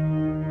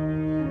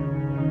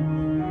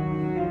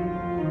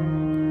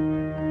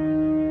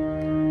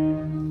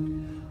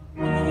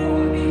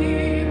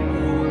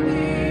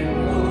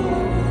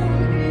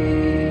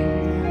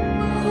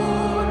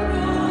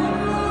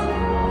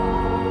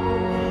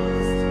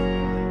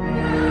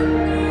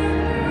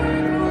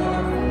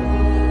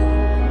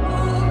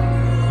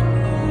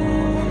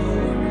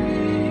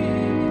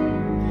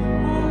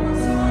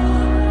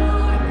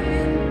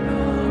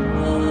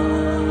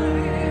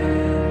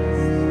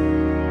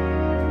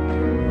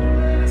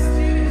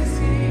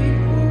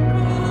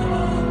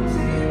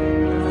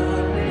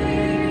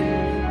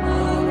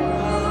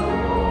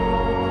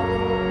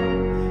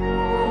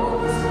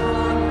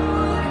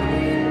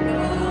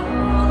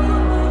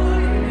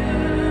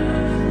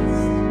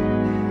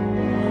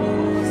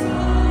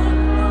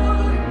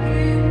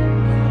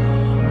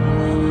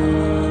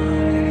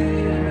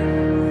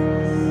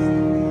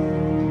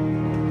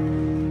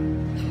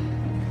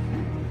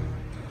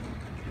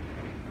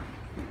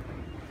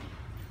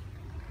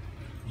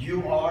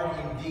 You are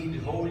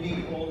indeed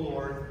holy, O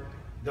Lord,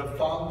 the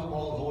fount of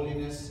all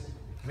holiness.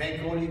 Make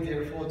holy,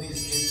 therefore,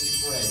 these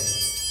gifts, we pray,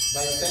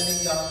 by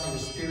sending down your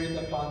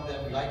Spirit upon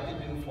them like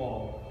the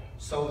dewfall,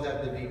 so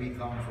that they may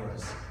become for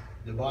us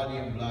the body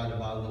and blood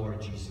of our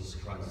Lord Jesus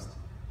Christ.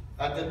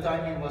 At the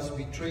time he was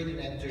betrayed and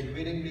entered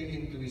willingly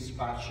into his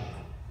passion,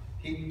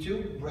 he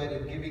took bread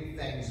and giving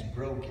thanks,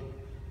 broke it,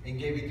 and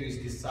gave it to his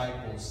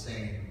disciples,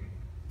 saying,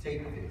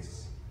 "Take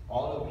this,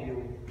 all of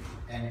you,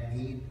 and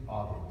eat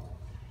of it.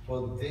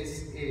 For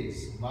this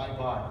is my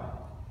body,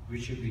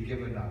 which should be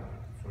given up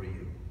for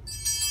you."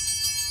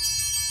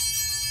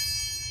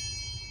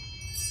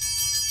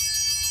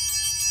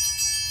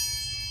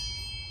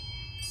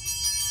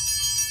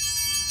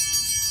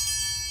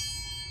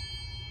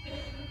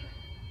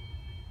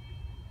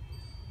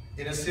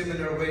 In a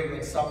similar way,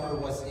 when supper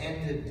was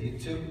ended, he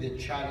took the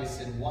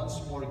chalice, and once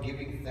more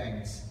giving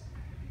thanks,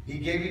 he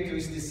gave it to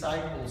his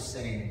disciples,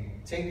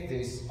 saying, "Take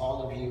this,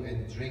 all of you,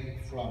 and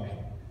drink from it.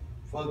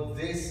 For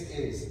this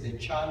is the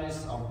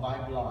chalice of my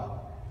blood,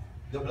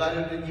 the blood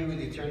of the new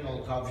and eternal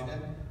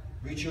covenant,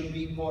 which will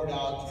be poured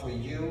out for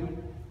you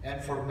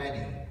and for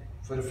many,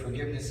 for the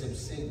forgiveness of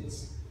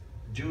sins.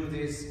 Do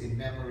this in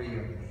memory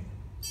of me."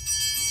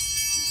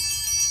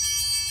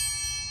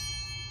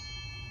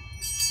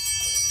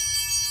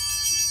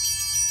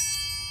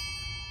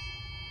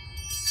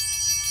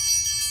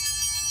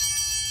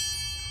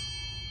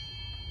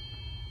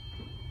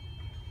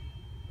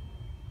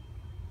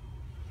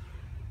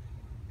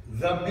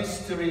 The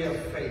mystery of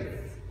faith.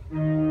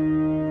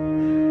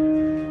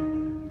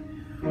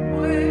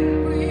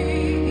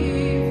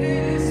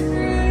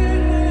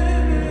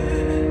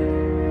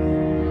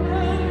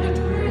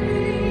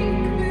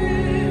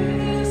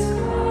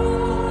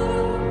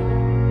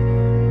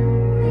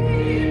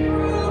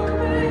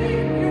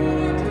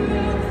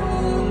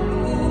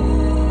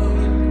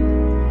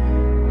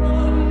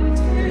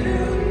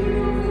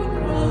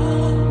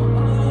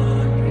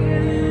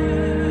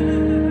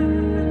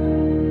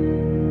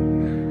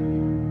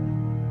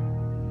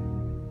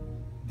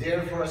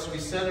 Therefore, as we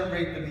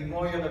celebrate the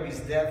memorial of his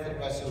death and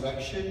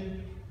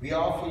resurrection, we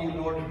offer you,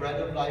 Lord, the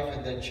bread of life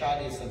and the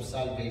chalice of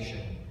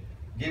salvation,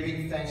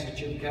 giving thanks that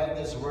you count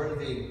us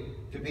worthy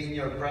to be in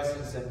your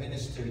presence and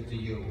minister to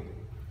you.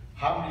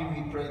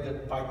 Humbly we pray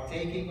that,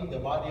 partaking of the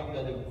body and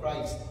blood of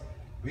Christ,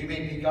 we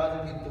may be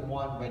gathered into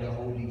one by the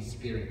Holy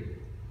Spirit.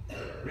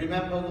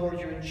 Remember, Lord,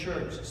 your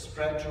church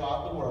spread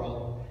throughout the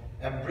world,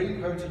 and bring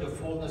her to the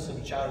fullness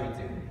of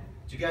charity,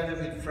 together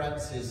with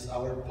Francis,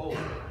 our Pope,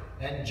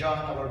 and John,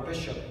 our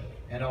Bishop,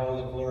 and all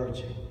the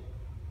clergy.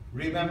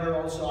 Remember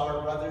also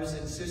our brothers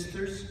and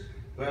sisters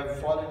who have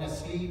fallen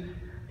asleep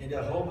in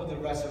the hope of the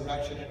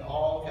resurrection, and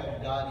all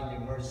have died in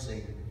your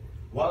mercy.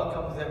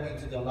 Welcome them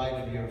into the light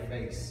of your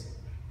face.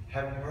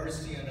 Have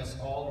mercy on us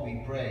all,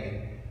 we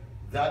pray,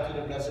 that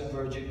to the Blessed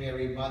Virgin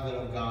Mary, Mother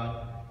of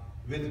God,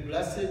 with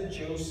blessed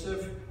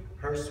Joseph,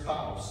 her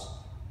spouse,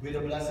 with the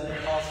blessed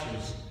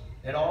apostles,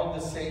 and all the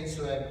saints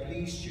who have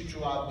pleased you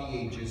throughout the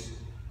ages,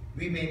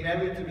 we may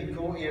merit to be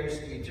co-heirs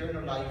to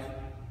eternal life,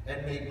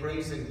 and may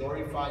praise and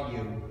glorify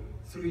you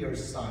through your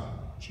Son,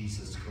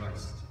 Jesus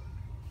Christ.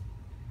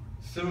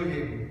 Through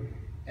him,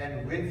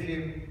 and with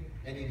him,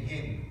 and in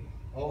him,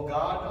 O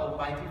God,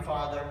 Almighty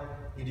Father,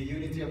 in the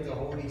unity of the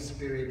Holy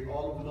Spirit,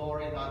 all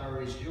glory and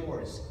honor is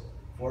yours,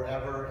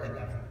 forever and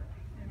ever.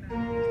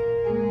 Amen.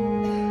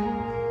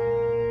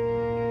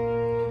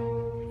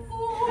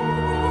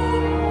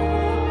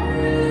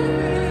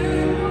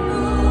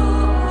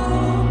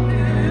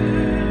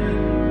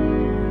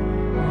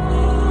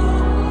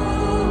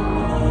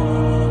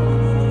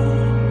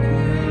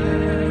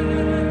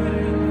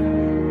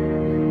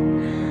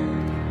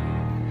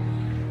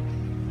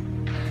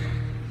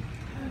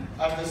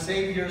 At the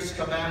Savior's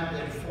command,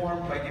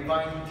 informed by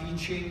divine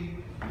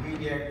teaching,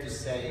 we dare to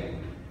say,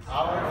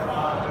 Our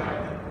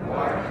Father, who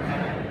art in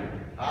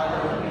heaven,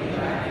 hallowed be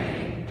thy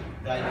name.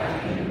 Thy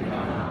kingdom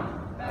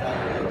come,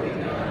 thy will be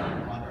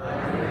done, on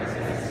earth as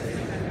it is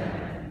in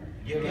heaven.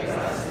 Give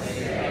us this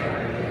day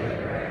our daily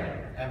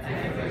bread, and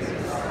forgive us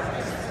our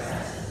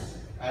trespasses,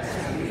 as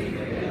we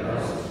forgive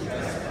those who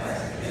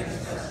trespass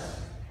against us.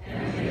 And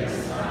lead us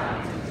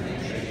not into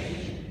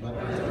temptation, but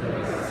deliver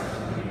us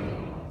from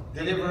evil.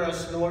 Deliver us,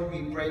 Lord, we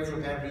pray,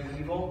 from every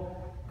evil.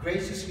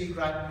 Graciously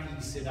grant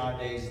peace in our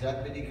days,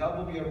 that with the help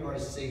of your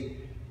mercy,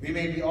 we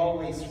may be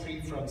always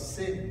free from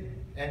sin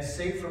and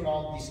safe from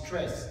all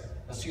distress,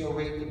 as we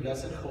await the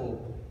blessed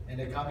hope and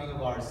the coming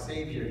of our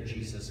Savior,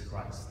 Jesus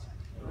Christ.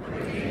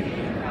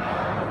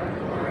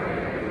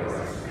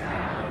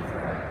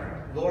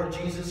 Lord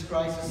Jesus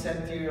Christ, has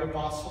said to your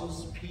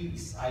apostles,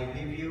 Peace I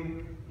leave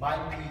you, my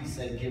peace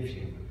I give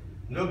you.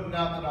 Look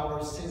not on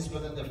our sins,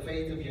 but on the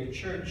faith of your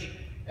church,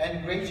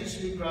 and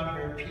graciously grant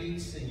her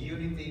peace and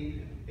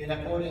unity in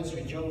accordance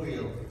with your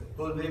will,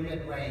 who live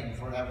and reign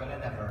forever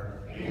and ever.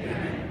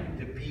 Amen.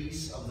 The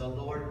peace of the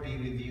Lord be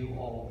with you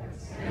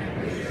always.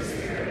 And with your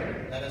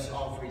spirit. Let us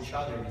offer each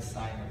other the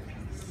sign of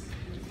peace.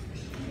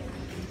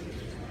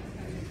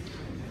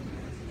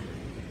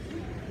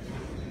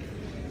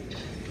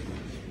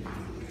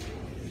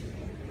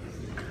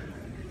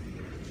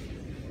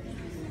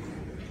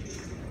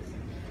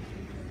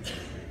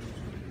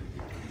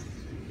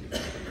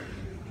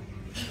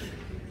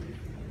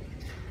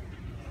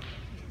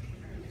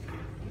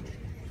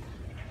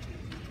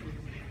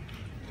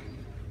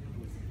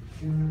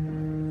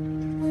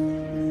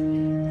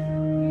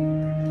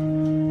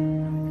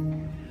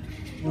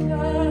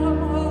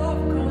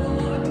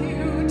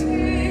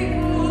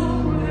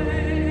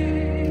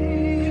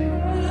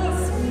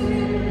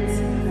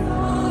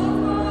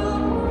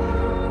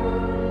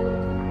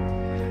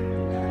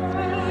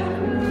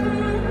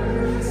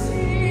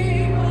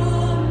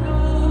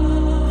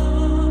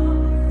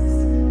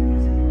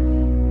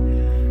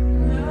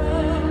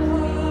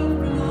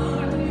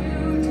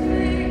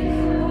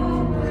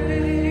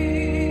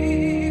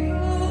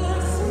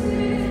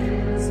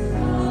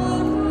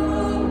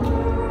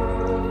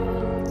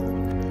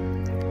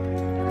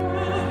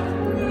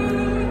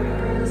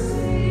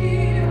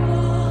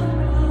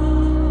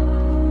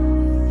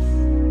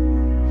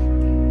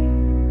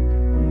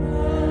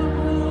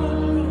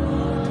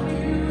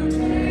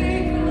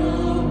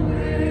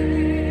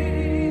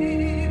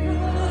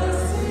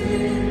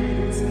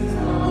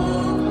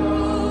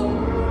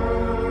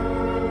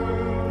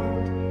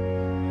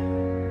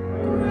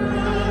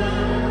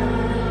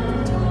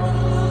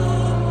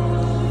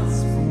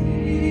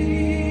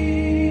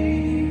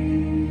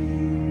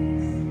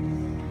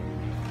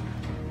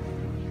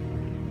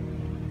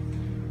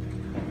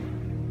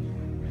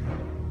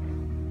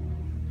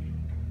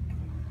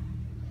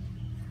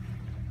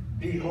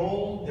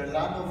 Behold the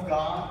Lamb of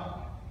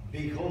God,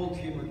 behold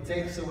him who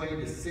takes away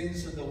the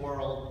sins of the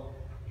world.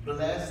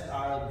 Blessed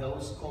are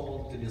those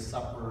called to the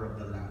supper of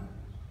the Lamb.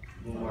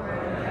 Lord,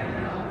 I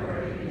am not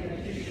worthy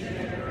that you should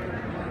enter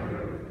under my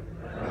roof,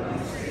 but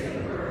only say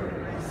the word,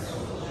 and my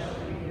soul shall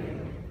be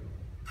healed.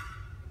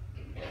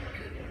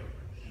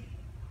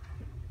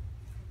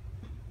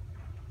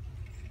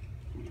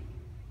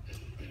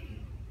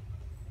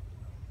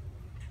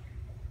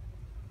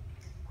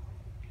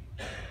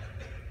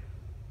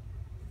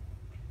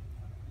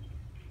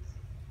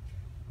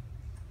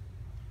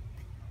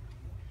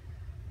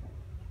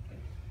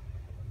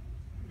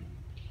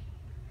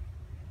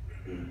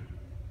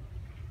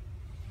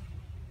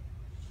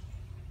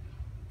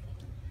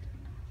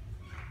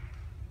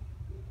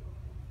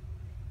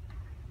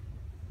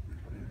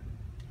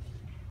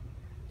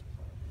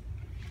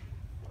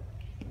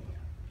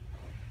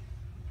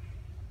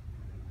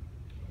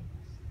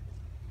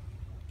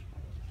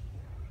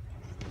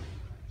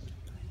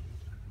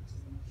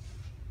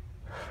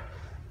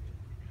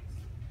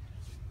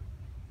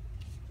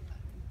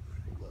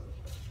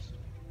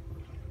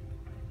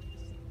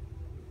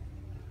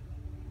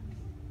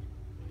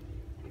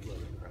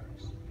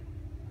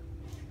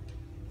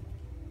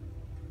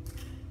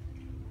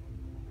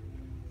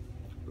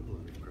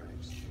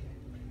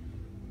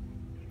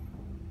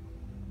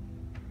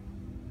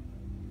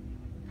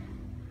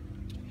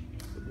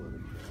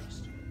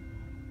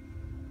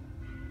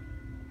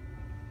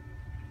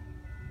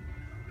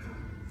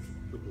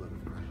 blood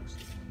of Christ.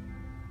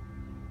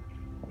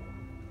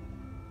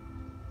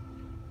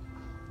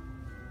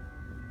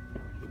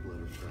 The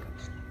blood of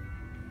Christ.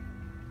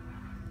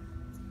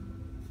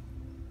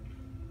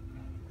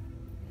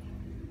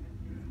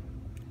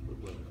 The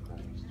blood of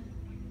Christ.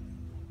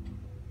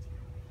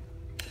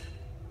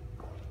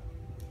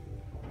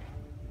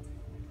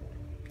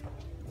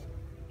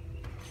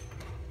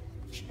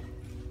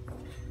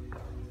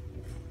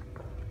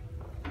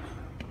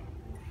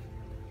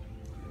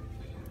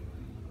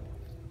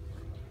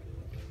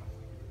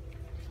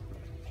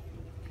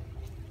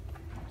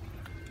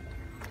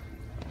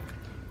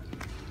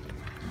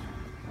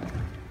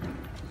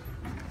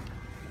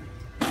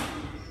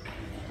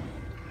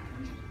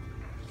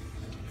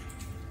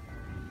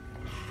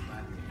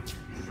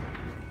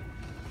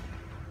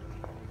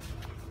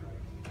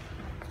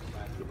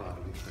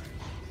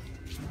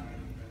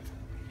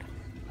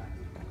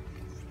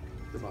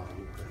 The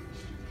body of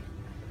Christ.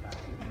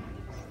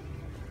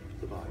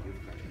 The body of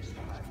Christ.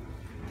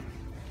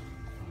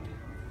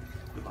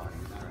 The body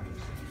of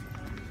Christ.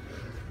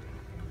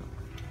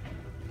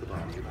 The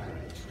body of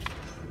Christ.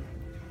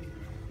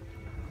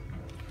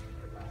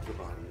 The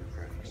body of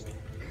Christ.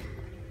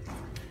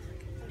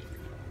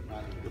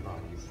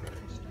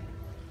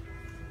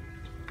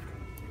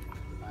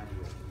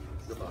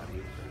 The body of Christ. The body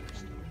of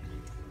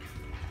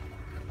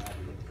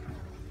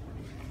Christ.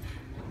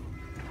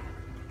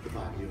 The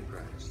body of Christ. The body of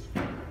Christ.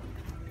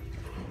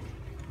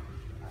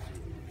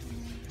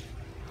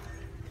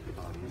 The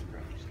body of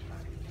Christ.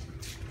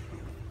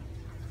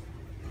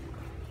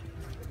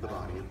 The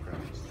body of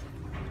Christ.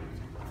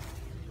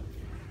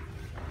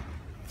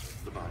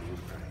 The body of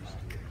Christ.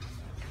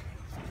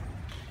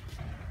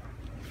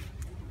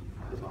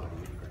 The body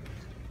of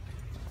Christ.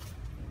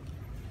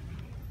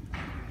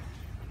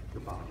 The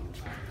body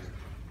of Christ.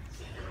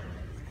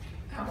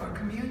 Our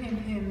communion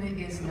hymn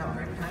is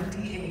number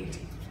 98,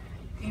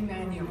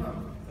 Emmanuel,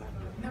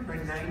 number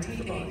 98.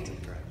 The body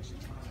of Christ.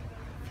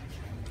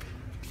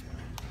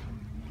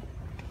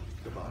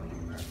 The body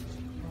of Christ.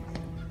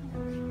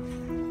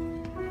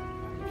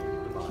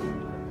 The body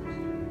of Christ.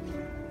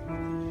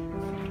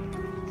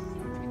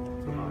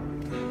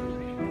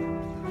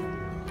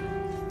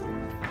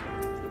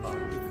 The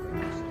body of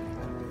Christ.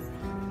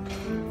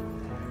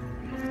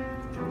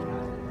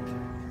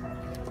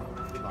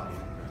 The body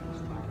of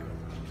Christ.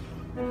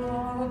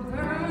 A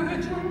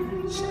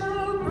virgin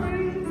shall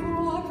bring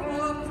forth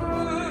a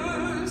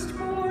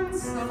firstborn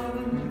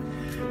son,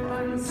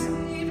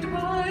 conceived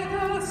by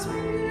the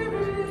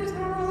Spirit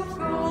of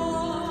God.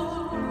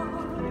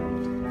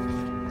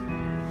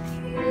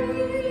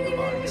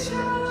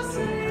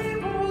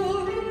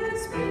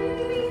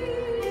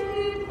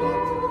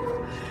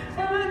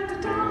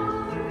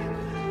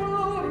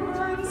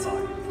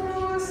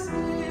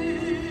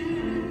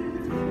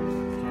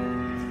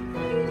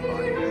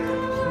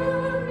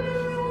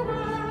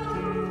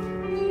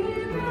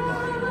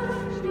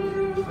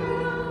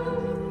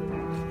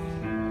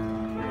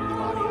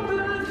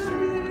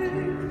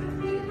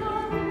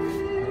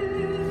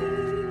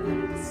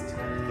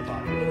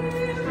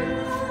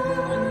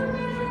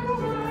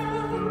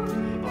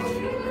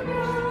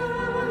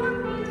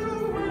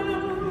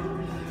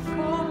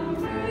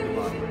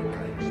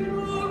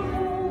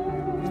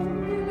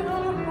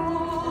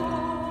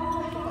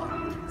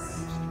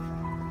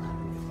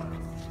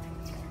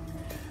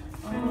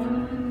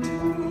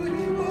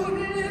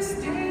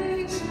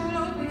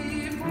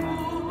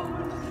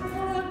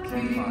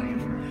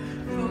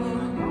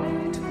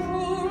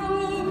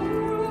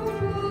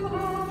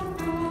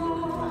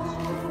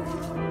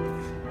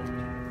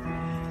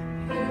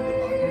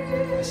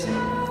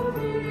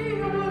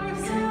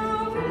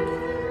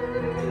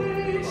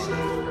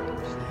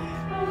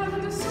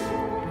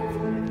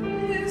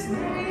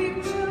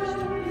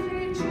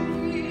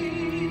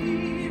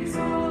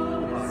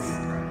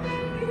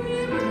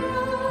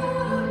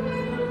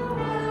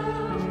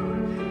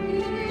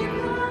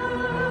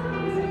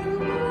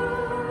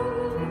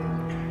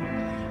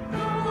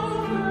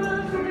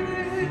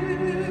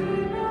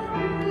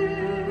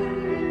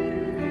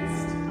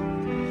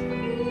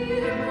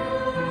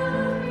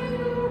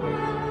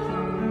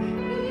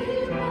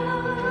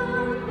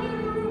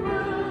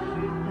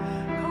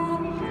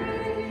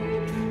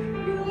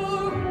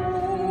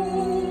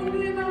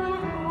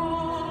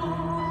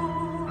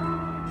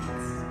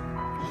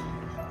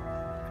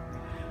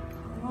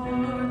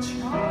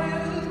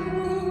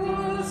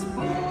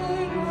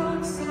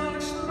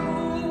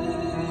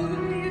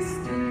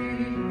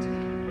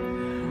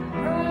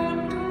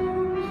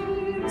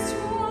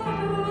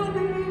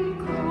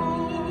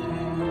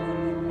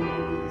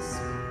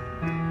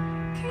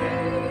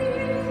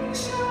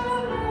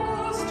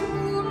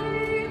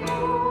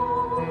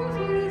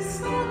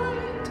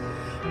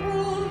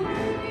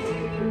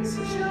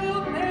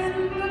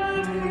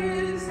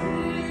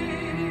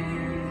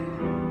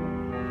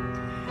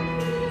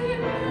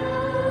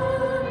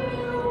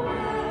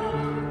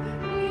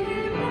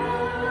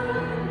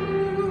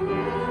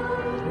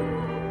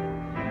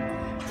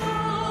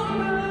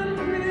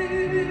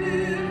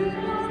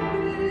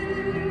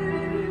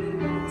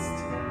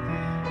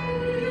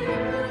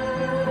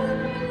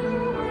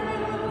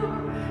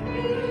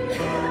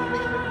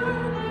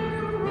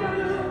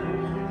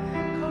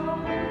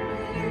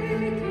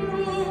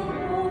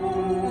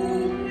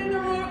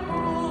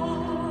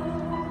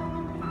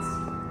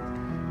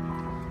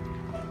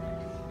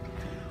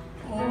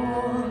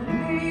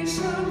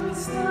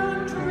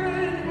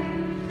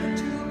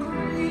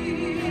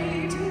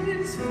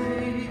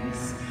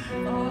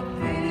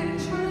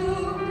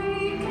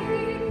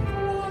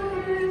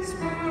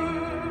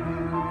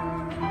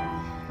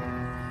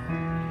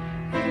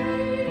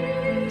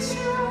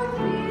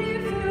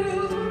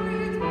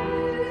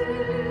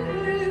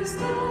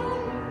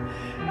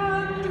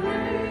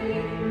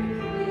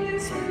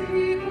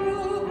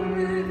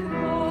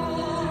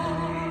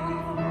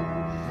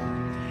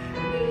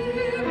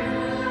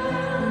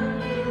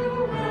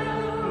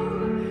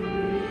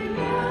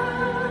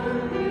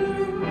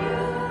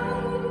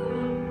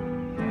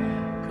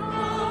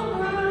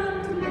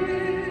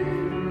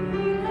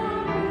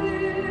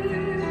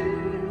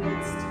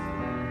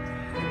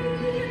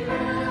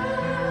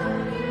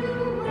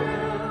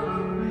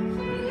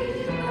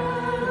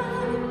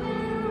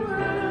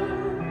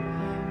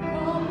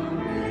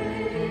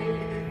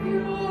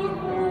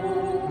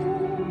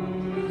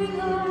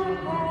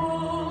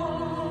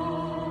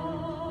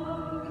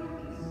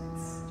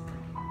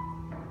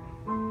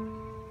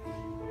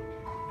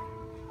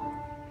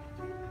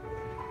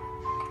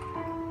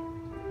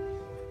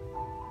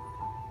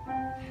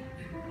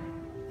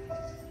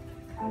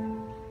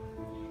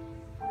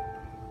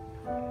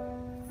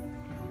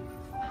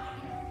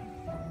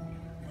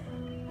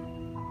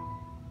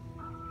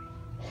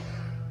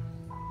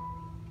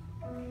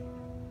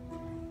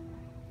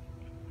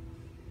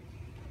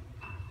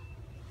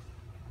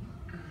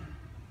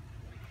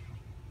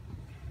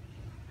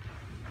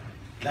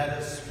 Let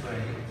us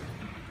pray.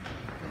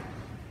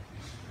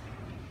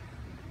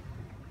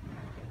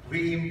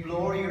 We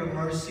implore your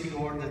mercy,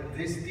 Lord, that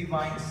this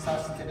divine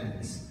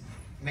sustenance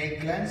may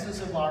cleanse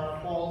us of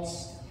our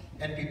faults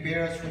and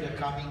prepare us for the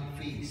coming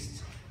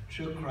feast,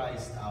 through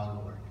Christ our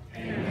Lord.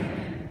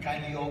 Amen.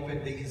 Kindly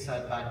open the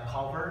inside back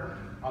cover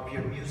of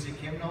your music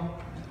hymnal,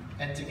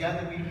 and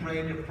together we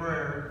pray the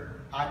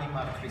prayer,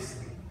 Anima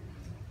Christi.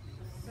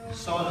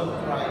 Soul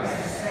of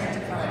Christ,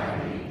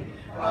 sanctify me.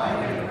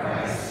 Body of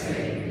Christ,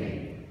 save me.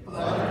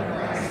 Blood of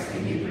Christ,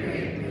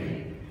 inebriate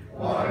me.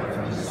 Water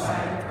from the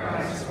side of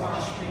Christ,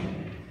 wash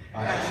me.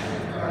 Passion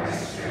of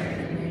Christ,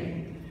 strengthen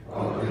me.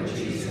 O good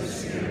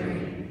Jesus, hear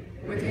me.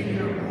 Within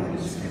your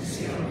wounds,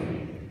 conceal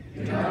me.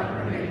 Do not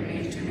permit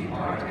me to be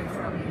parted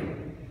from you.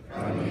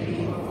 From the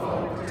evil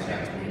foe,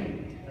 protect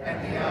me.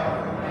 At the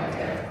hour of my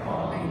death,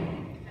 call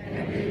me,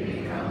 and bid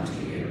me come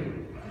to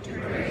you, to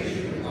praise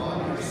you with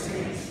all your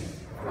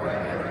saints,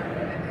 forever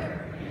and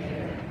ever.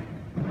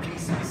 Amen.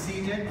 Please be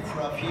seated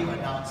for a few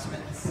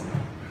announcements.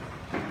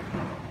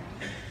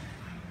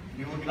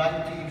 We would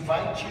like to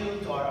invite you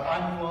to our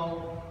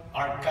annual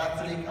Our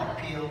Catholic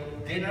Appeal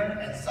Dinner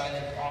and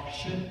Silent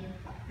Auction,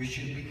 which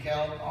should be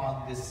held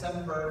on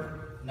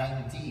December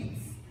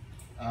 19th.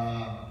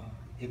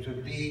 It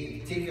would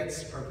be,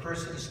 tickets per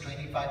person is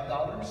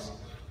 $25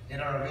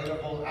 and are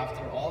available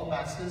after all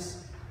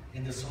masses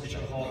in the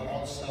social hall,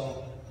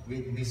 also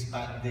with Miss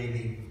Pat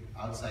Daly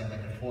outside by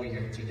the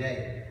foyer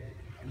today.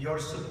 Your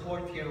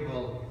support here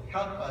will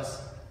help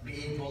us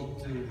be able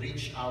to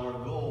reach our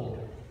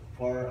goal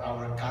for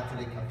our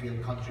Catholic Appeal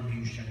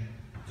contribution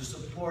to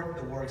support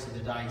the works of the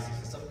diocese.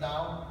 As of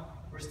now,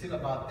 we're still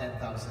about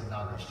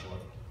 $10,000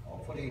 short.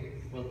 Hopefully,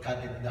 we'll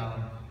cut it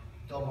down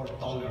to a more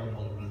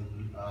tolerable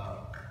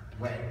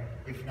way.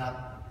 If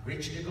not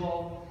reach the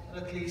goal,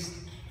 at least,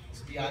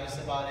 let's be honest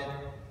about it,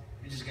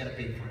 we just gotta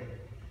pay for it.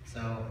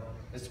 So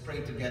let's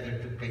pray together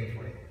to pay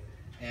for it.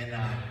 And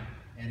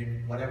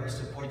if whatever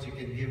support you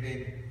can give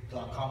in to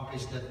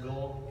accomplish that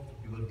goal,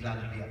 we will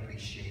gladly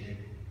appreciate it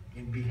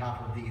in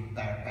behalf of the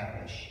entire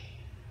parish.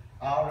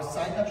 Our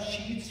sign-up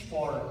sheets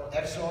for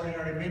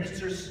extraordinary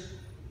ministers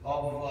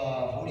of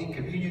Holy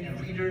Communion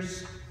and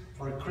readers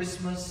for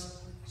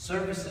Christmas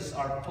services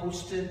are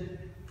posted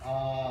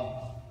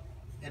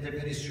in the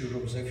ministry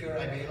room. So if you're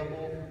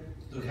available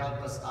to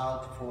help us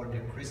out for the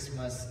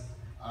Christmas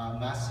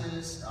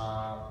masses,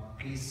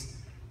 please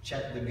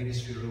check the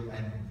ministry room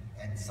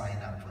and sign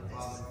up for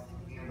this.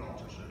 And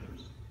altar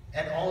servers.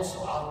 And also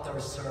altar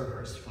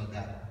servers for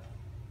that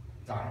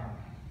time.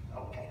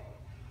 Okay.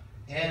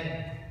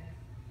 And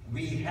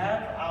we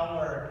have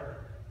our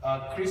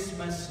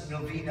Christmas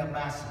Novena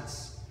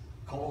Masses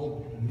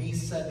called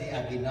Misa de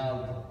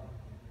Aguinaldo.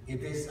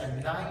 It is a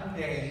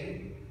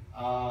 9-day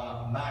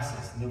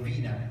Masses,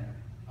 Novena,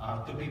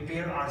 to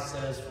prepare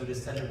ourselves for the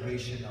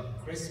celebration of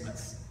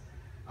Christmas.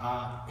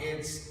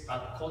 It's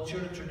a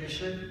cultural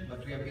tradition,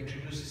 but we have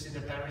introduced this in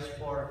the parish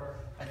for,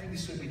 I think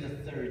this will be the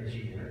 3rd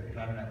year, if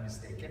I'm not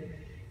mistaken.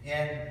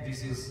 And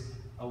this is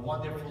a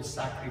wonderful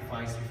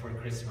sacrifice before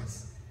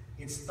Christmas.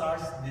 It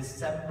starts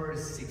December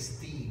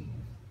 16th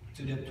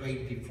to the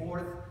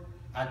 24th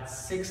at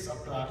 6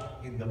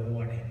 o'clock in the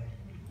morning.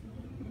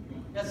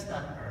 That's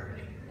not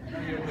early.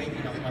 You're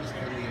waking up much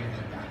earlier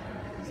than that.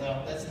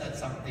 So that's not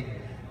something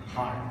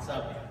hard.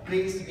 So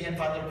please, me and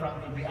Father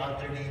Frank will be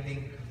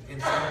alternating in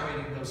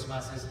celebrating those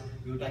masses.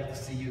 We would like to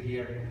see you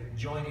here.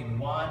 Join in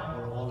one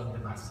or all of the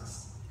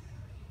masses.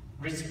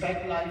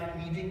 Respect Life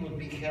meeting will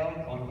be held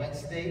on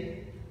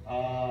Wednesday,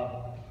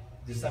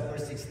 December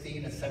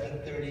 16 at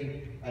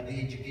 7:30 at the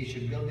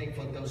Education Building.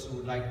 For those who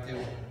would like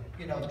to,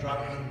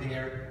 drop in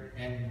there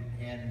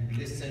and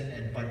listen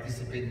and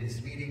participate in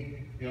this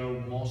meeting, you're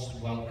most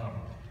welcome.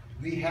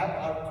 We have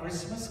our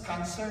Christmas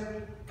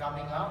concert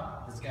coming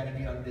up. It's going to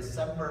be on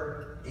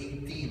December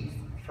 18th,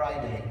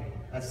 Friday,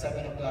 at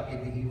 7 o'clock in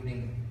the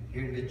evening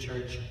here in the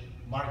church.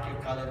 Mark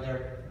your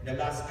calendar. The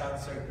last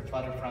concert that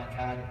Father Frank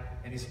had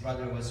and his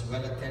brother was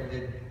well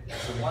attended.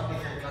 It's a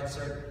wonderful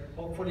concert.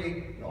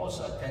 Hopefully, you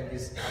also attend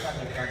this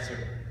another concert,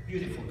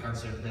 beautiful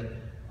concert that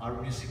our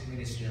music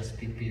ministry has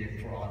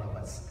prepared for all of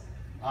us.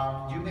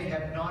 You may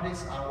have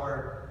noticed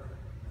our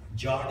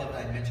jar that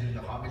I mentioned in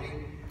the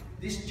homily.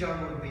 This jar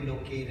will be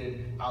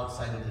located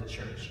outside of the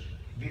church.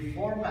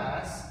 Before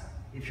Mass,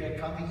 if you're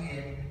coming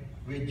in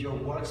with your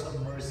works of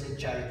mercy and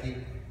charity,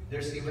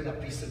 there's even a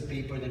piece of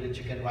paper that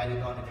you can write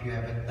it on if you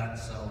haven't done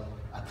so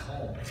at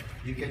home.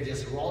 You can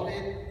just roll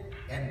it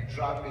and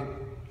drop it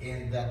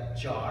in that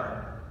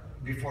jar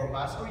before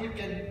Mass, or you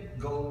can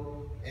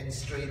go and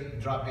straight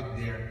drop it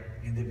there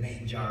in the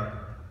main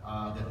jar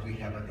that we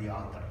have at the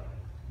altar.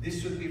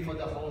 This would be for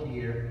the whole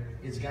year.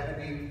 It's gonna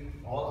be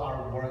all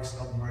our works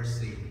of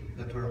mercy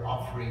that we're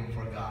offering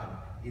for God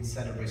in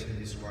celebration of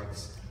these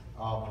works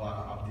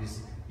of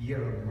this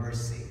year of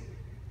mercy.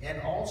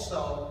 And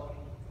also,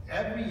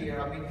 every year,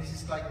 this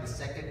is like the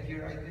 2nd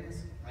year,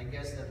 I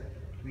guess that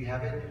we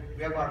have it.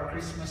 We have our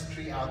Christmas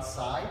tree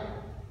outside.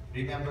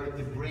 Remember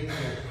to bring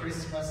your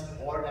Christmas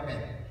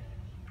ornament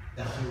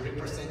that will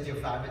represent your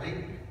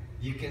family.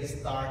 You can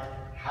start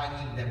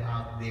hanging them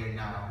out there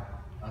now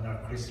on our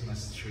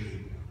Christmas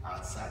tree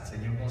outside. So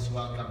you're most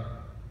welcome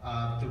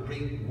to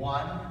bring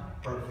one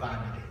per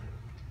family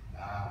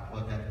for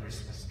that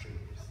Christmas tree.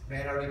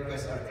 May I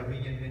request our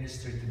communion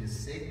minister to the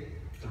sick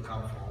to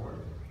come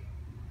forward.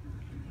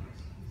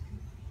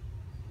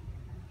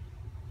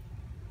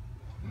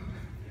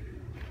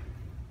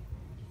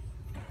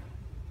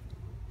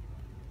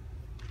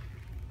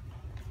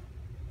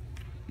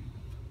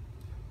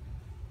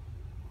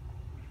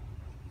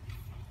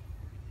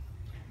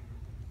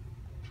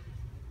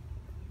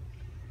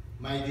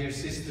 My dear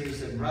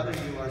sisters and brothers,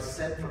 you are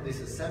sent from this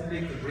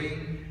assembly to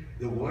bring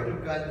the word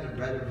of God and the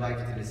bread of life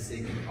to the sick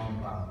and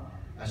homebound.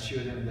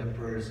 Assure them the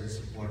prayers and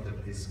support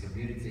of this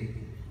community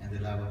and the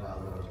love of our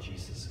Lord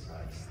Jesus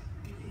Christ.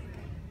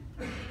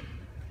 Amen.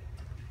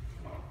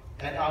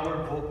 And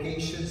our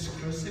vocations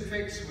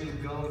crucifix will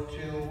go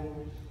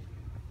to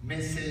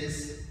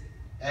Mrs.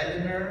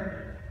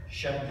 Eleanor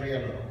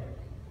Chambriello.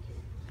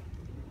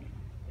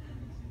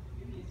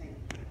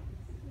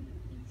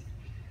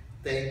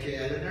 Thank you,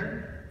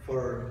 Eleanor,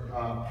 for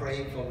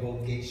praying for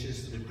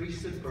vocations to the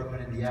priesthood,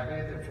 permanent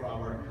diaconate, and for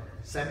our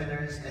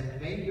seminaries,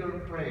 and may your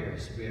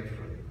prayers bear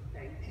fruit.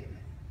 Amen.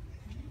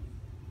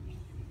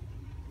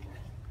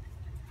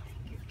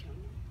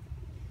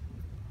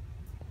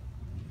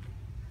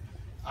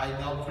 I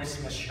know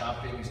Christmas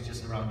shopping is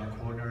just around the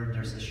corner.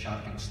 There's a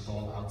shopping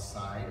stall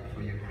outside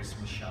for your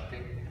Christmas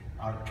shopping.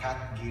 Our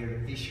cat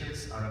gear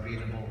t-shirts are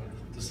available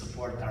to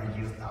support our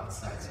youth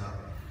outside. So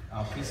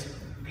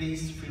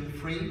please feel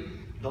free.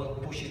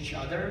 Don't push each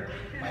other.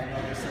 I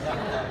know there's a lot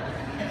of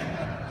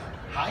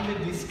highly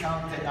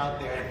discounted out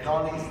there.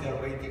 Dollies, they're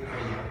waiting for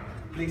you.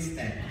 Please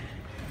stand.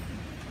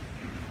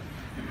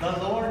 The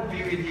Lord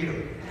be with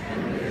you.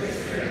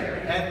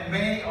 And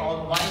may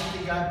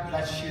Almighty God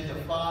bless you, the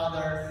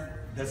Father,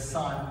 the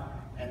Son,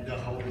 and the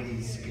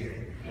Holy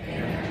Spirit.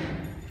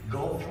 Amen.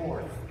 Go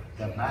forth.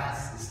 The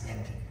Mass is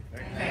ended.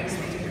 Thanks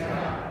be to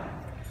God.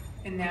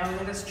 And now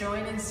let us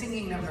join in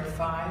singing number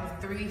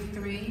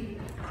 533,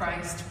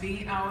 Christ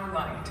be our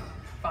light.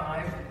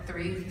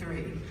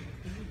 533.